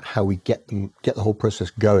hard about how we get the whole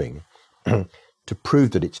process going to prove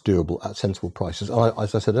that it's doable at sensible prices.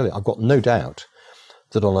 As I said earlier, I've got no doubt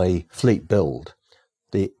that on a fleet build,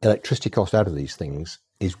 the electricity cost out of these things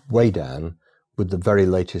is way down with the very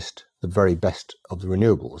latest, the very best of the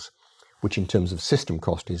renewables, which in terms of system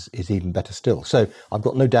cost is even better still. So I've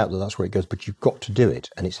got no doubt that that's where it goes, but you've got to do it.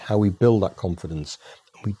 And it's how we build that confidence.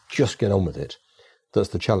 And we just get on with it. That's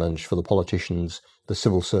the challenge for the politicians, the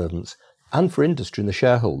civil servants, and for industry and the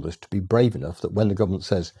shareholders to be brave enough that when the government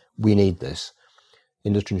says, we need this,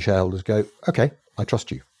 industry and shareholders go, okay, I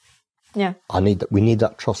trust you. Yeah. We need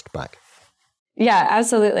that trust back. Yeah,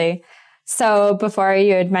 absolutely. So before,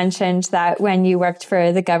 you had mentioned that when you worked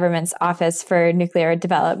for the government's Office for Nuclear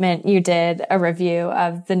Development, you did a review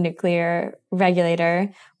of the nuclear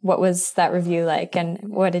regulator. What was that review like, and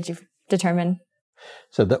what did you determine?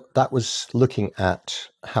 So that was looking at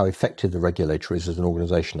how effective the regulator is as an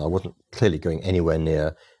organisation. I wasn't clearly going anywhere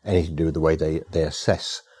near anything to do with the way they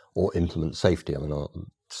assess or implement safety. I mean,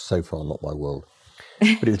 so far not my world.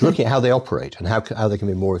 But it was looking at how they operate and how they can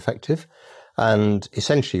be more effective. And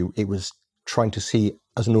essentially, it was trying to see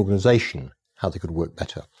as an organisation how they could work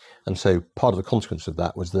better. And so part of the consequence of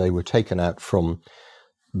that was they were taken out from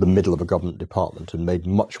the middle of a government department and made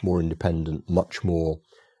much more independent, much more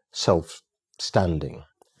self-standing,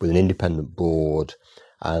 with an independent board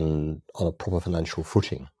and on a proper financial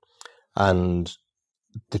footing. And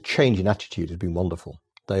the change in attitude has been wonderful.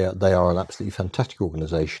 They are an absolutely fantastic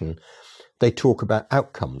organisation. They talk about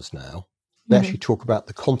outcomes now. They actually talk about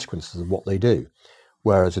the consequences of what they do.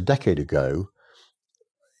 Whereas a decade ago,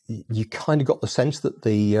 you kind of got the sense that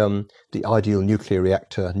the ideal nuclear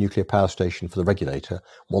reactor, nuclear power station for the regulator,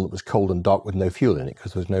 one that was cold and dark with no fuel in it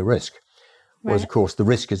because there was no risk. Whereas, of course, the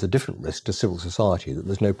risk is a different risk to civil society, that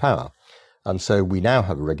there's no power. And so we now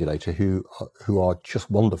have a regulator who are just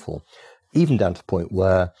wonderful, even down to the point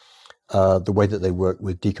where the way that they work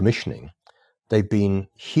with decommissioning, they've been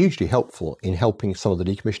hugely helpful in helping some of the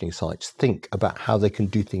decommissioning sites think about how they can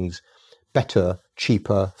do things better,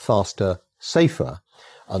 cheaper, faster, safer,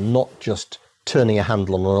 and not just turning a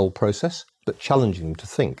handle on an old process, but challenging them to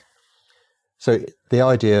think. So the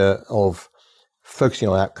idea of focusing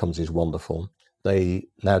on outcomes is wonderful. They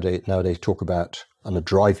nowadays talk about and are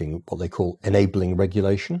driving what they call enabling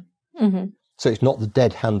regulation. So it's not the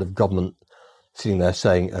dead hand of government sitting there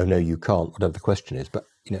saying, oh no, you can't, whatever the question is, but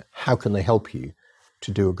how can they help you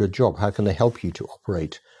to do a good job? How can they help you to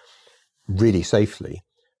operate really safely,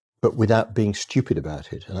 but without being stupid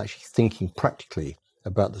about it and actually thinking practically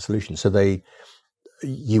about the solution? So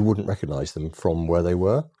you wouldn't recognize them from where they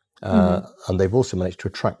were. And they've also managed to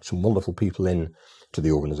attract some wonderful people in to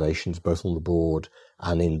the organizations, both on the board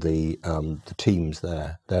and in the teams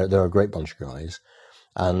there. They're a great bunch of guys.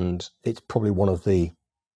 And it's probably one of the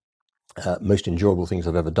most enjoyable things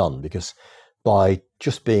I've ever done, because by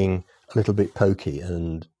just being a little bit pokey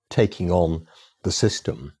and taking on the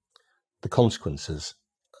system, the consequences,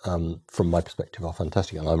 from my perspective, are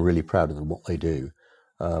fantastic, and I'm really proud of what they do.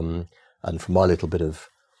 And for my little bit of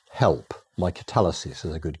help, my catalysis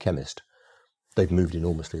as a good chemist, they've moved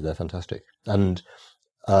enormously. They're fantastic. And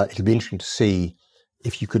it'll be interesting to see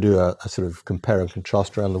if you could do a sort of compare and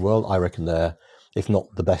contrast around the world. I reckon they're, if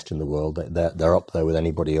not the best in the world, they're up there with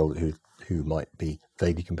anybody else who might be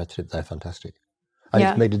vaguely competitive. They're fantastic. And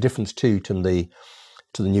it's made a difference too to the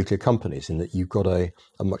nuclear companies, in that you've got a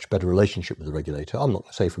much better relationship with the regulator. I'm not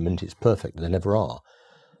going to say for a minute it's perfect, they never are.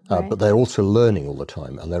 But they're also learning all the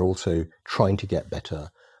time, and they're also trying to get better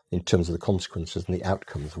in terms of the consequences and the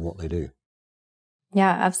outcomes of what they do. Yeah,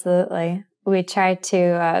 absolutely. We try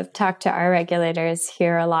to talk to our regulators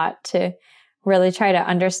here a lot to really try to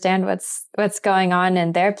understand what's going on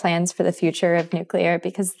in their plans for the future of nuclear,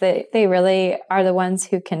 because they really are the ones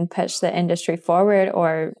who can push the industry forward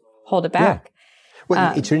or hold it back. Yeah.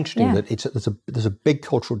 Well, it's interesting that there's a big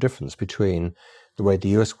cultural difference between the way the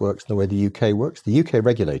US works and the way the UK works. The UK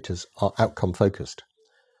regulators are outcome focused.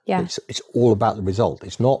 Yeah. It's all about the result.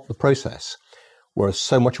 It's not the process. Whereas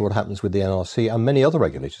so much of what happens with the NRC and many other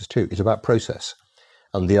regulators too is about process,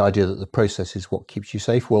 and the idea that the process is what keeps you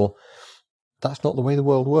safe. Well, that's not the way the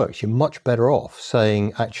world works. You're much better off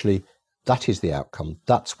saying, actually, that is the outcome.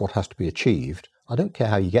 That's what has to be achieved. I don't care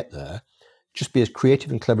how you get there. Just be as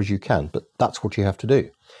creative and clever as you can, but that's what you have to do.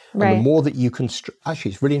 Right. And the more that you can,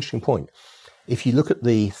 actually, it's a really interesting point. If you look at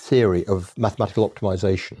the theory of mathematical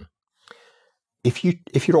optimization, if you're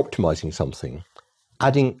optimizing something,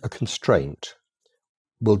 adding a constraint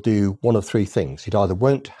will do one of three things. It either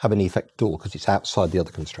won't have any effect at all because it's outside the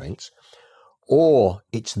other constraints, or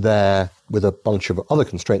it's there with a bunch of other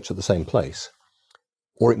constraints at the same place,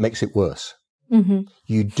 or it makes it worse. Mm-hmm.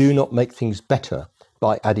 You do not make things better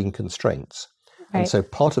by adding constraints. Right. And so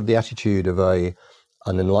part of the attitude of an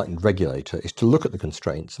enlightened regulator is to look at the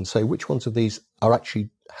constraints and say, which ones of these are actually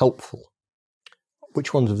helpful?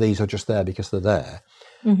 Which ones of these are just there because they're there?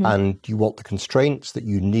 Mm-hmm. And you want the constraints that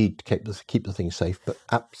you need to keep the thing safe, but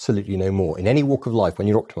absolutely no more. In any walk of life, when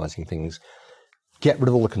you're optimizing things, get rid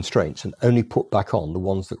of all the constraints and only put back on the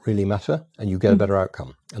ones that really matter, and you get a better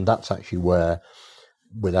outcome. And that's actually where,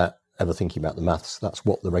 without ever thinking about the maths, that's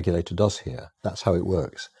what the regulator does here. That's how it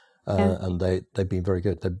works. And they've been very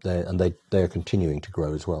good. They are continuing to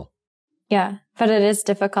grow as well. Yeah, but it is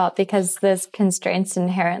difficult because those constraints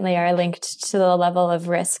inherently are linked to the level of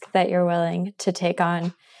risk that you're willing to take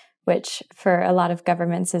on, which for a lot of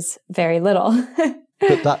governments is very little.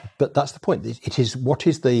 but that's the point. It is what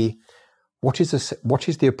is the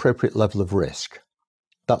appropriate level of risk?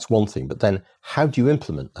 That's one thing. But then how do you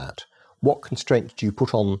implement that? What constraints do you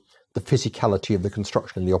put on the physicality of the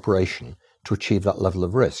construction and the operation to achieve that level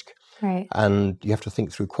of risk? Right. And you have to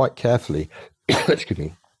think through quite carefully. Excuse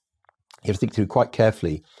me. You have to think through quite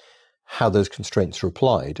carefully how those constraints are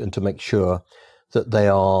applied, and to make sure that they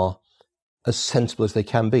are as sensible as they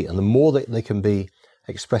can be. And the more that they can be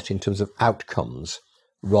expressed in terms of outcomes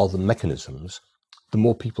rather than mechanisms, the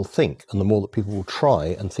more people think, and the more that people will try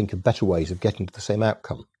and think of better ways of getting to the same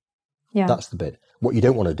outcome. Yeah. That's the bit. What you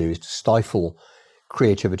don't want to do is to stifle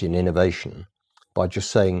creativity and innovation by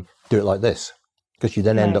just saying, do it like this, because you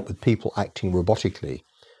then end up with people acting robotically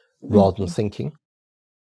rather than thinking.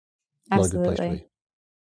 Absolutely. Not a good place to be.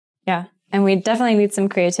 Yeah. And we definitely need some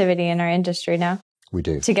creativity in our industry now. We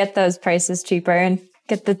do. To get those prices cheaper and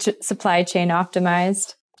get the supply chain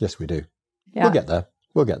optimized. Yes, we do. Yeah. We'll get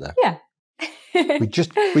there. Yeah. we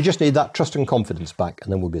just need that trust and confidence back,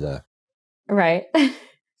 and then we'll be there. Right.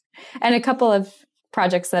 And a couple of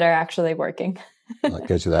projects that are actually working. That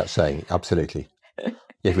goes without saying. Absolutely.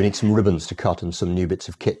 Yeah, we need some ribbons to cut and some new bits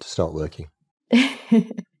of kit to start working.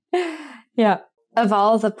 Yeah. Of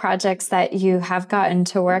all the projects that you have gotten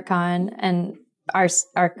to work on and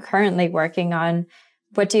are currently working on,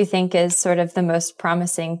 what do you think is sort of the most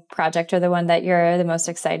promising project, or the one that you're the most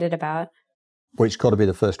excited about? Well, it's got to be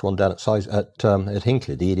the first one down at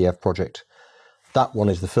Hinkley, the EDF project. That one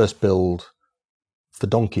is the first build for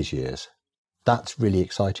donkey's years. That's really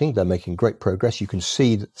exciting. They're making great progress. You can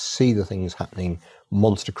see the things happening,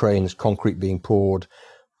 monster cranes, concrete being poured,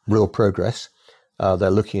 real progress.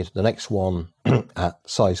 They're looking at the next one at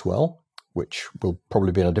Sizewell, which will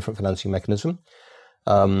probably be in a different financing mechanism.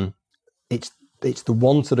 It's the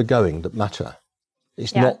ones that are going that matter.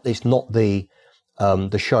 It's not the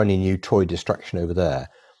shiny new toy distraction over there.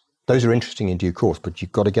 Those are interesting in due course, but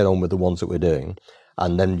you've got to get on with the ones that we're doing,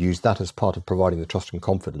 and then use that as part of providing the trust and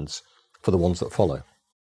confidence for the ones that follow.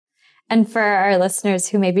 And for our listeners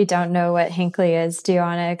who maybe don't know what Hinkley is, do you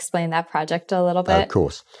want to explain that project a little bit? Of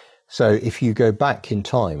course. So if you go back in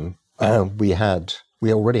time, we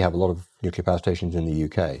already have a lot of nuclear power stations in the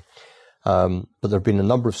UK, but there have been a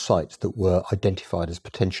number of sites that were identified as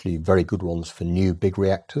potentially very good ones for new big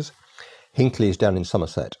reactors. Hinkley is down in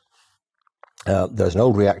Somerset. There's an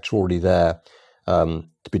old reactor already there to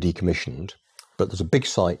be decommissioned, but there's a big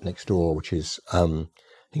site next door, which is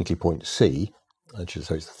Hinkley Point C,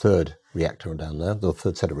 so it's the third reactor down there, the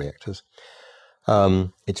third set of reactors.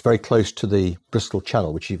 It's very close to the Bristol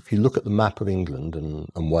Channel, which if you look at the map of England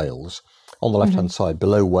and Wales, on the left-hand side,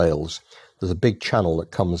 below Wales, there's a big channel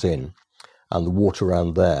that comes in, and the water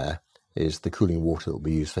around there is the cooling water that will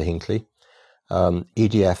be used for Hinkley.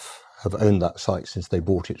 EDF have owned that site since they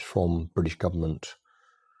bought it from British government,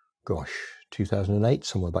 2008,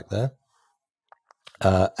 somewhere back there.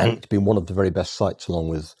 And it's been one of the very best sites along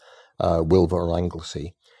with Wilver and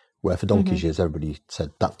Anglesey, where for donkey's years everybody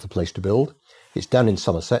said that's the place to build. It's down in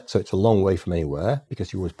Somerset, so it's a long way from anywhere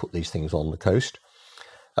because you always put these things on the coast.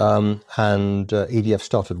 And EDF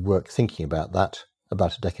started work thinking about that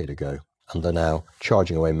about a decade ago, and they're now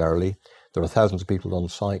charging away merrily. There are thousands of people on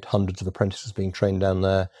site, hundreds of apprentices being trained down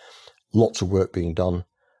there, lots of work being done,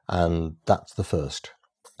 and that's the first.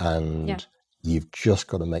 And you've just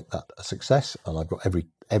got to make that a success, and I've got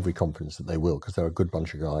every confidence that they will, because they're a good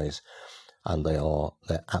bunch of guys, and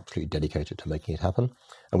they're absolutely dedicated to making it happen.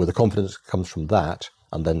 And with the confidence that comes from that,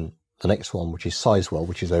 and then the next one, which is Sizewell,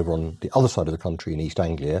 which is over on the other side of the country in East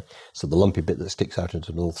Anglia, so the lumpy bit that sticks out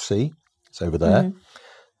into the North Sea, it's over there.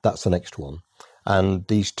 That's the next one. And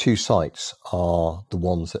these two sites are the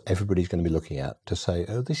ones that everybody's going to be looking at to say,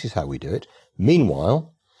 oh, this is how we do it.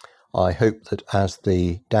 Meanwhile, I hope that as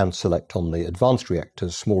the down select on the advanced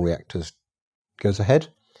reactors, small reactors, goes ahead,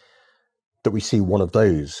 that we see one of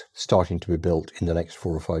those starting to be built in the next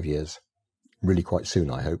 4 or 5 years, really quite soon,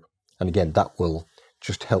 I hope. And again, that will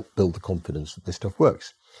just help build the confidence that this stuff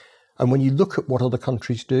works. And when you look at what other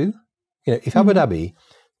countries do, if Abu Dhabi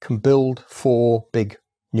can build 4 big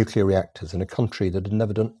nuclear reactors in a country that had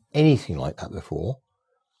never done anything like that before,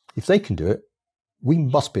 if they can do it, we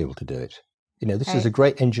must be able to do it. This is a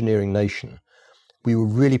great engineering nation. We were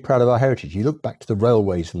really proud of our heritage. You look back to the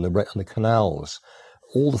railways and the canals,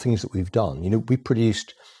 all the things that we've done. We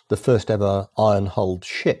produced the first ever iron-hulled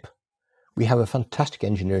ship. We have a fantastic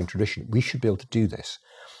engineering tradition. We should be able to do this.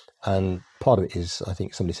 And part of it is, I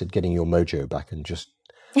think somebody said, getting your mojo back and just,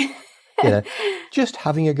 just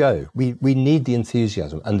having a go. We need the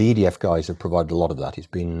enthusiasm, and the EDF guys have provided a lot of that. It's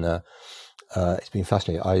been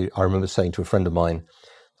fascinating. I remember saying to a friend of mine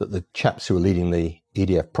that the chaps who were leading the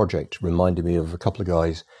EDF project reminded me of a couple of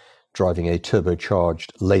guys driving a turbocharged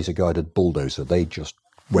laser-guided bulldozer. They just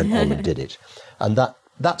went on and did it. And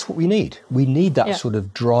that's what we need. We need that sort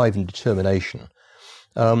of drive and determination,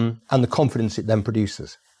 and the confidence it then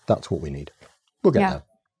produces. That's what we need. We'll get there.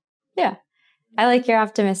 Yeah. I like your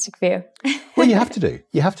optimistic view. Well, you have to do.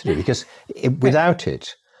 You have to do, because without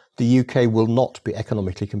it, the UK will not be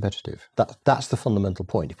economically competitive. That's the fundamental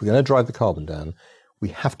point. If we're going to drive the carbon down, we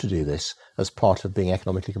have to do this as part of being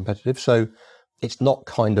economically competitive. So it's not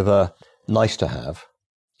kind of a nice to have.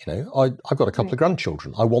 I've got a couple of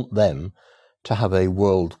grandchildren. I want them to have a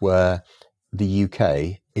world where the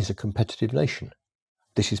UK is a competitive nation.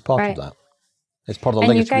 This is part of that. It's part of the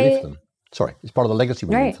legacy we leave for them. Sorry, it's part of the legacy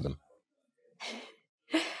we leave for them.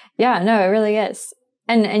 Yeah, no, it really is.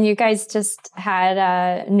 And you guys just had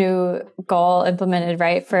a new goal implemented,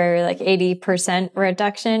 right, for like 80%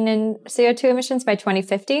 reduction in CO2 emissions by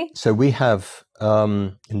 2050? So we have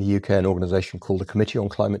in the UK an organisation called the Committee on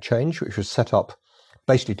Climate Change, which was set up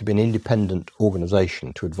basically to be an independent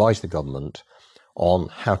organisation to advise the government on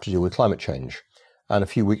how to deal with climate change. And a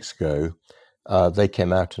few weeks ago, they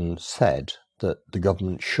came out and said that the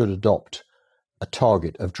government should adopt a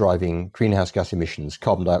target of driving greenhouse gas emissions,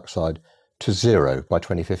 carbon dioxide, to zero by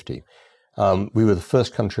 2050. We were the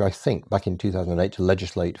first country, I think, back in 2008 to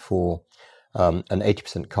legislate for an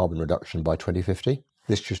 80% carbon reduction by 2050.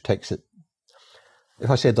 This just takes it, if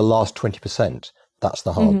I say the last 20%, that's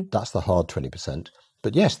the hard 20%.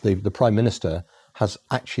 But yes, the Prime Minister has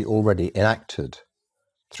actually already enacted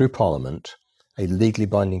through Parliament a legally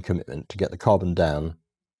binding commitment to get the carbon down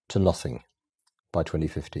to nothing by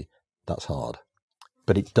 2050. That's hard.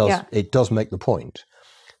 But it does make the point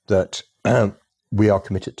that we are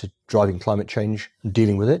committed to driving climate change and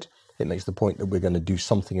dealing with it. It makes the point that we're going to do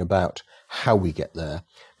something about how we get there.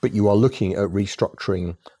 But you are looking at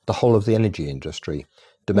restructuring the whole of the energy industry,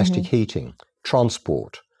 domestic heating,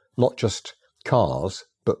 transport, not just cars,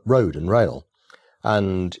 but road and rail.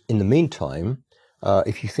 And in the meantime,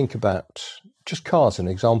 if you think about just cars, an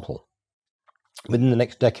example, within the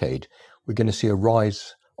next decade, we're going to see a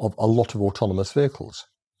rise of a lot of autonomous vehicles,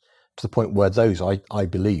 to the point where those, I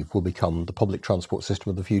believe, will become the public transport system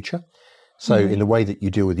of the future. So in the way that you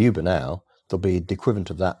deal with Uber now, there'll be the equivalent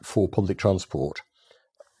of that for public transport,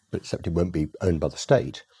 but except it won't be owned by the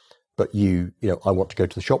state. But I want to go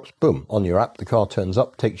to the shops, boom, on your app, the car turns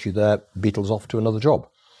up, takes you there, beetles off to another job.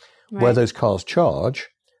 Right. Where those cars charge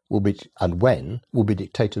will be, and when, will be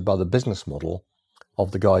dictated by the business model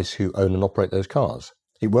of the guys who own and operate those cars.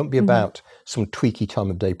 It won't be about some tweaky time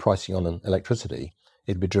of day pricing on an electricity.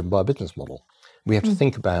 It'll be driven by a business model. We have to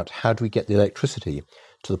think about, how do we get the electricity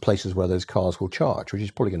to the places where those cars will charge, which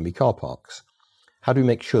is probably going to be car parks. How do we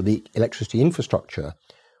make sure the electricity infrastructure,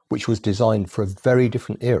 which was designed for a very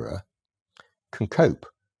different era, can cope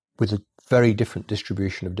with a very different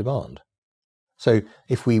distribution of demand? So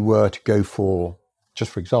if we were to go for,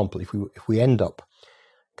 just for example, if we end up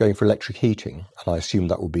going for electric heating, and I assume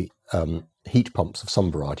that will be heat pumps of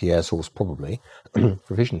some variety, air source probably, for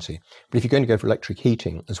efficiency. But if you're going to go for electric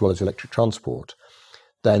heating as well as electric transport,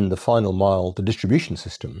 then the final mile, the distribution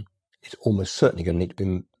system, is almost certainly going to need to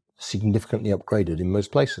be significantly upgraded in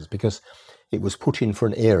most places, because it was put in for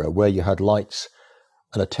an era where you had lights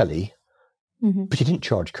and a telly, but you didn't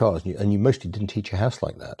charge cars, and you mostly didn't heat your house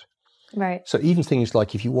like that. Right. So even things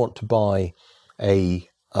like, if you want to buy an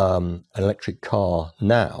electric car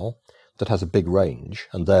now that has a big range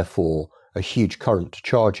and therefore a huge current to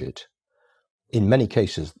charge it, in many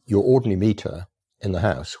cases, your ordinary meter in the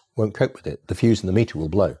house won't cope with it. The fuse in the meter will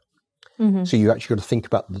blow. So you actually got to think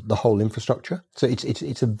about the whole infrastructure. So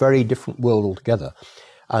it's a very different world altogether.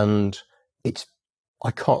 And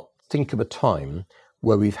I can't think of a time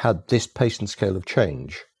where we've had this pace and scale of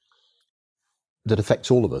change that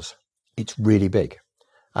affects all of us. It's really big.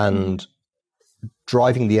 And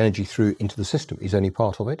driving the energy through into the system is only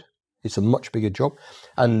part of it. It's a much bigger job.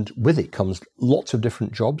 And with it comes lots of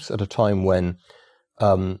different jobs at a time when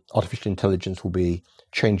artificial intelligence will be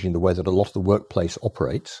changing the way that a lot of the workplace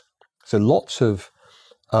operates. So lots of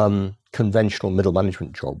conventional middle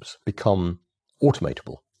management jobs become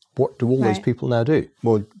automatable. What do all those people now do?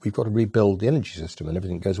 Well, we've got to rebuild the energy system and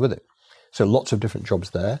everything that goes with it. So lots of different jobs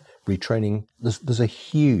there, retraining. There's a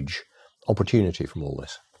huge opportunity from all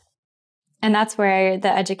this. And that's where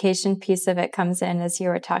the education piece of it comes in, as you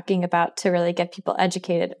were talking about, to really get people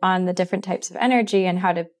educated on the different types of energy and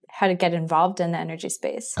how to get involved in the energy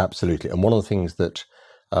space. Absolutely. And one of the things that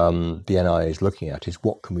the NIA is looking at is,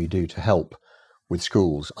 what can we do to help with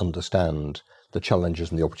schools understand the challenges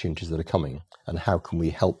and the opportunities that are coming, and how can we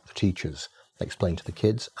help the teachers explain to the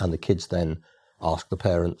kids, and the kids then ask the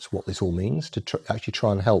parents what this all means, to actually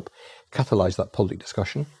try and help catalyse that public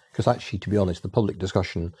discussion. Because actually, to be honest, the public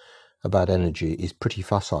discussion about energy is pretty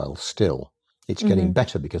facile still. It's getting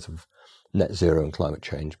better because of net zero and climate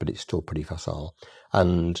change, but it's still pretty facile.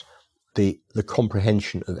 And the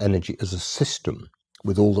comprehension of energy as a system,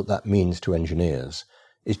 with all that means to engineers,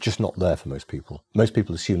 is just not there for most people. Most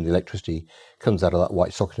people assume the electricity comes out of that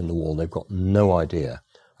white socket in the wall. They've got no idea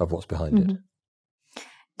of what's behind it.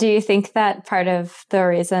 Do you think that part of the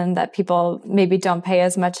reason that people maybe don't pay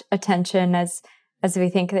as much attention as we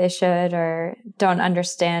think they should, or don't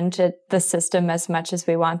understand the system as much as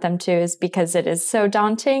we want them to, is because it is so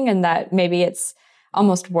daunting, and that maybe it's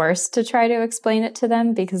almost worse to try to explain it to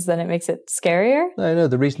them because then it makes it scarier? No,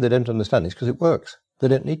 the reason they don't understand is because it works. They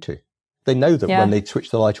don't need to. They know that when they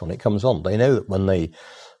switch the light on, it comes on. They know that when they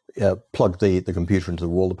plug the computer into the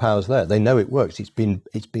wall, the power's there. They know it works. It's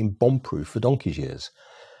been bomb-proof for donkey's years.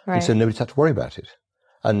 Right. And so nobody's had to worry about it.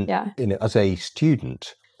 And as a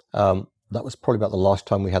student, that was probably about the last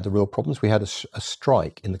time we had the real problems. We had a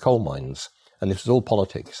strike in the coal mines, and this was all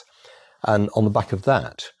politics. And on the back of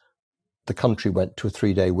that, the country went to a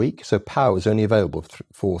 3-day week. So power was only available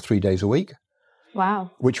for 3 days a week.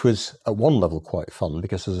 Wow. Which was at one level quite fun,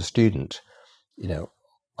 because as a student,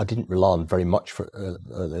 I didn't rely on very much for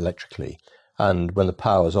electrically. And when the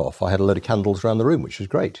power was off, I had a load of candles around the room, which was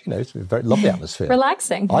great. It's a very lovely atmosphere.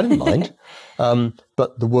 Relaxing. I didn't mind.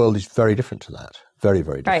 But the world is very different to that. Very,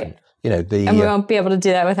 very different. Right. And we won't be able to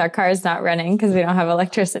do that with our cars not running because we don't have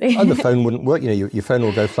electricity. And the phone wouldn't work. Your phone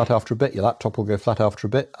will go flat after a bit. Your laptop will go flat after a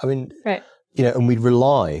bit. I mean, and we'd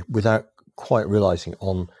rely, without quite realizing,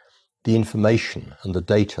 on the information and the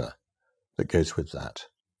data that goes with that.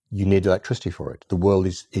 You need electricity for it. The world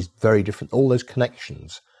is very different. All those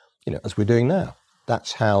connections, as we're doing now,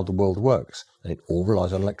 that's how the world works. And it all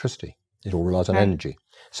relies on electricity. It all relies on energy.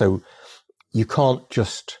 So you can't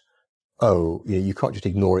just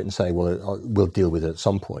ignore it and say, well, we'll deal with it at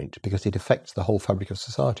some point, because it affects the whole fabric of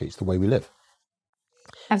society. It's the way we live.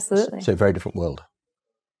 Absolutely. So a very different world.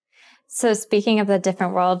 So speaking of the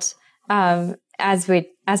different world, As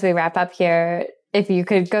we wrap up here, if you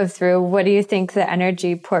could go through, what do you think the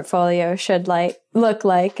energy portfolio should look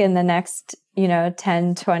like in the next,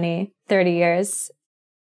 10, 20, 30 years?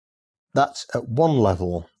 That's at one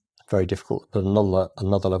level very difficult, but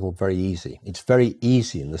another level very easy. It's very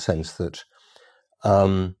easy in the sense that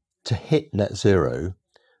to hit net zero,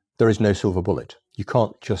 there is no silver bullet. You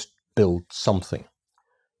can't just build something.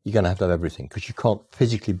 You're going to have everything, because you can't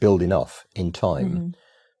physically build enough in time,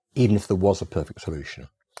 even if there was a perfect solution.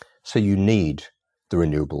 So you need the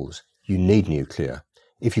renewables, you need nuclear.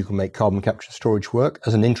 If you can make carbon capture and storage work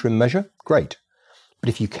as an interim measure, great. But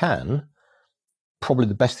if you can, probably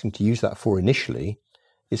the best thing to use that for initially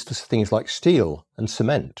is for things like steel and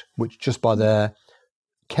cement, which just by their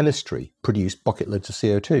chemistry produce bucket loads of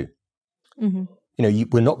CO2.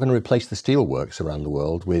 We're not going to replace the steel works around the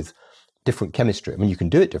world with different chemistry. I mean, you can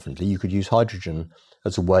do it differently. You could use hydrogen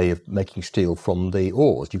as a way of making steel from the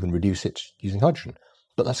ores. You can reduce it using hydrogen,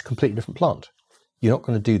 but that's a completely different plant. You're not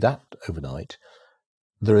going to do that overnight.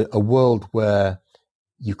 There's a world where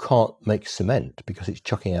you can't make cement because it's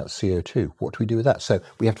chucking out CO2. What do we do with that? So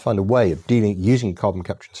we have to find a way of using carbon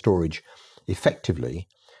capture and storage effectively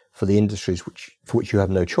for the industries for which you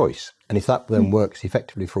have no choice. And if that then works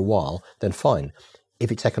effectively for a while, then fine.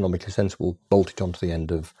 If it's economically sensible, bolt it onto the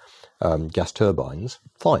end of gas turbines,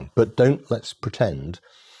 fine. But let's pretend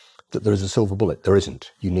that there is a silver bullet. There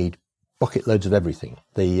isn't. You need bucket loads of everything.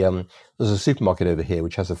 There's a supermarket over here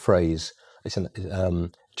which has a phrase, it's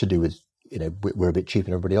to do with, we're a bit cheaper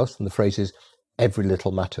than everybody else, and the phrase is, every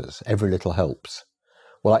little matters, every little helps.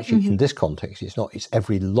 Well, actually, in this context, it's not, it's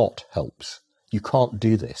every lot helps. You can't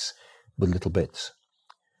do this with little bits.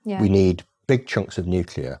 Yeah. We need big chunks of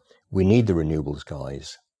nuclear. We need the renewables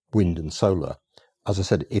guys, wind and solar. As I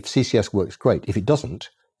said, if CCS works, great. If it doesn't,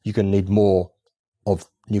 you're going to need more of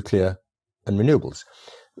nuclear and renewables.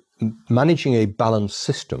 Managing a balanced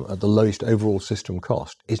system at the lowest overall system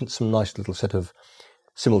cost isn't some nice little set of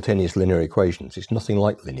simultaneous linear equations. It's nothing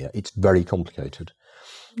like linear. It's very complicated.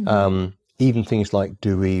 Even things like,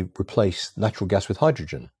 do we replace natural gas with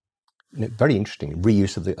hydrogen? Very interesting,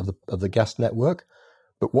 reuse of the gas network.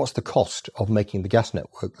 But what's the cost of making the gas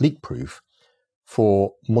network leak-proof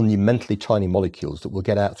for monumentally tiny molecules that will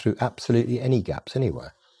get out through absolutely any gaps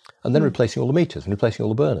anywhere? And then replacing all the meters and replacing all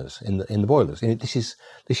the burners in the boilers. This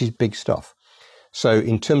is big stuff. So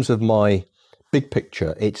in terms of my big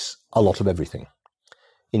picture, it's a lot of everything.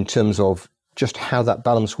 In terms of just how that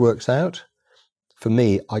balance works out, for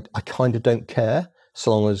me, I kind of don't care,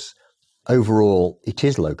 so long as overall it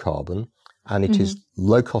is low carbon and it is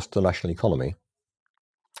low cost to the national economy.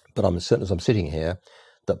 But I'm certain, as I'm sitting here,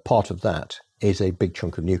 that part of that is a big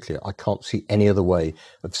chunk of nuclear. I can't see any other way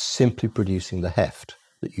of simply producing the heft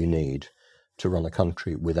that you need to run a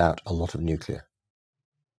country without a lot of nuclear.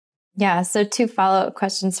 Yeah, so 2 follow-up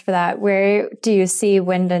questions for that. Where do you see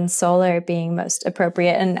wind and solar being most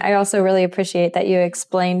appropriate? And I also really appreciate that you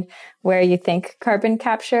explained where you think carbon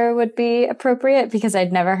capture would be appropriate, because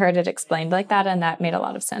I'd never heard it explained like that, and that made a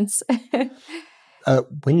lot of sense.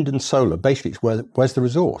 Wind and solar, basically, it's where's the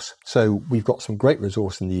resource? So we've got some great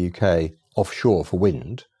resource in the UK offshore for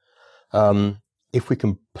wind. If we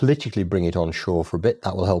can politically bring it onshore for a bit,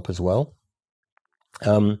 that will help as well.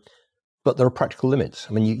 But there are practical limits.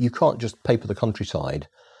 I mean, you can't just paper the countryside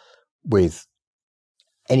with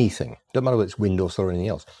anything. Don't matter whether it's wind or solar or anything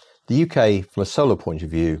else. The UK, from a solar point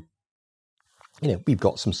of view, we've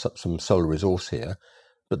got some solar resource here,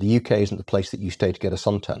 but the UK isn't the place that you stay to get a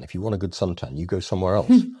suntan. If you want a good suntan, you go somewhere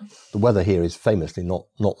else. The weather here is famously not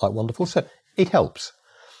that wonderful, so it helps.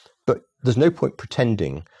 But there's no point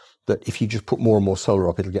pretending that if you just put more and more solar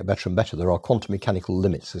up, it'll get better and better. There are quantum mechanical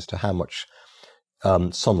limits as to how much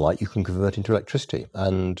sunlight you can convert into electricity.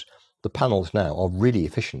 And the panels now are really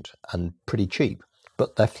efficient and pretty cheap,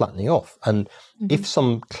 but they're flattening off. And if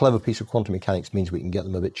some clever piece of quantum mechanics means we can get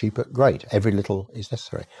them a bit cheaper, great. Every little is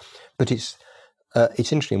necessary. But it's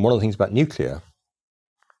interesting. One of the things about nuclear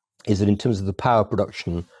is that in terms of the power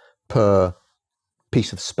production per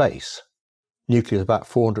piece of space, nuclear is about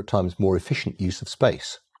 400 times more efficient use of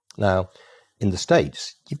space. Now, in the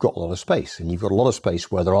States, you've got a lot of space, and you've got a lot of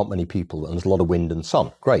space where there aren't many people and there's a lot of wind and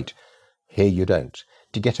sun. Great. Here you don't.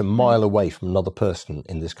 To get a mile away from another person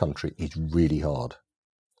in this country is really hard.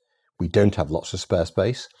 We don't have lots of spare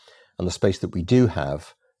space, and the space that we do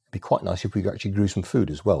have, it'd be quite nice if we actually grew some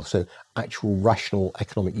food as well. So actual rational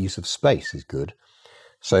economic use of space is good.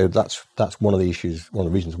 So that's one of the issues, one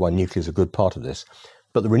of the reasons why nuclear is a good part of this.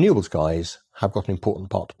 But the renewables guys have got an important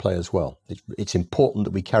part to play as well. It's important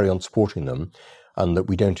that we carry on supporting them. and that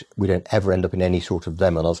we don't ever end up in any sort of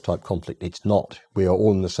them and us type conflict. It's not. We are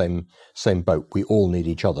all in the same boat. We all need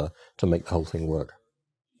each other to make the whole thing work.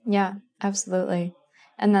 Yeah, absolutely.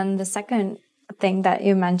 And then the second thing that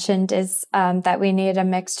you mentioned is that we need a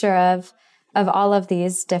mixture of all of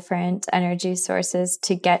these different energy sources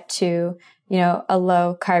to get to, a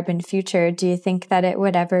low carbon future. Do you think that it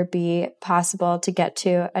would ever be possible to get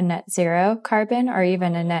to a net zero carbon or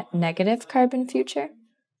even a net negative carbon future?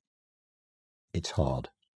 It's hard.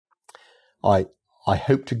 I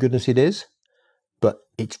hope to goodness it is, but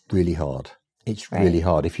it's really hard. It's really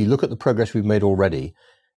hard. If you look at the progress we've made already,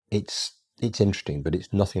 it's interesting, but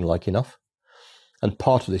it's nothing like enough. And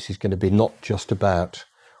part of this is going to be not just about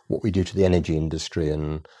what we do to the energy industry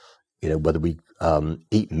and whether we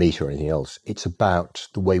eat meat or anything else. It's about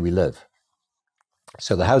the way we live.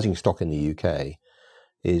 So the housing stock in the UK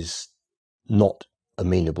is not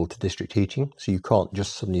amenable to district heating, so you can't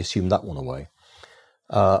just suddenly assume that one away.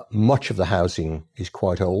 Much of the housing is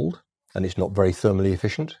quite old and it's not very thermally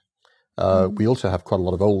efficient. We also have quite a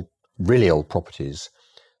lot of really old properties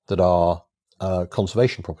that are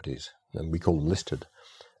conservation properties, and we call them listed.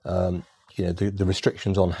 The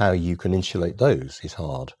restrictions on how you can insulate those is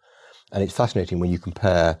hard. And it's fascinating when you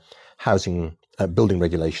compare housing, building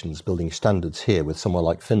regulations, building standards here with somewhere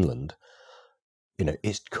like Finland.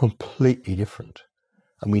 It's completely different.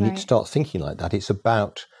 And we need to start thinking like that. It's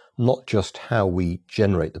about not just how we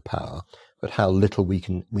generate the power, but how little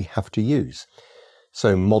we have to use.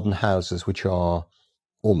 So modern houses, which are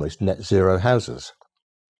almost net zero houses.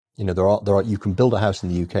 You can build a house in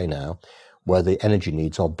the UK now where the energy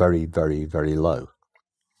needs are very, very, very low.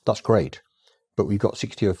 That's great. But we've got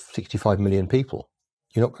 60 or 65 million people.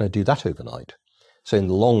 You're not going to do that overnight. So in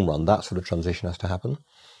the long run, that sort of transition has to happen.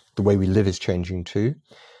 The way we live is changing too.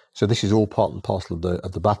 So this is all part and parcel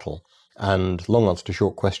of the battle. And long answer to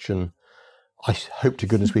short question, I hope to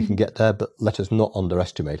goodness we can get there, but let us not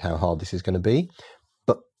underestimate how hard this is going to be.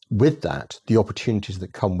 But with that, the opportunities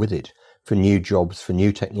that come with it for new jobs, for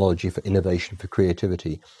new technology, for innovation, for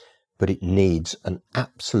creativity. But it needs an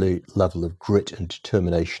absolute level of grit and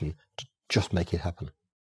determination to just make it happen.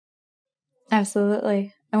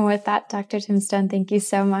 Absolutely. And with that, Dr. Timstone, thank you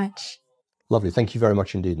so much. Lovely. Thank you very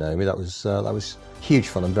much indeed, Naomi. That was huge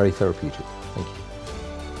fun and very therapeutic. Thank you.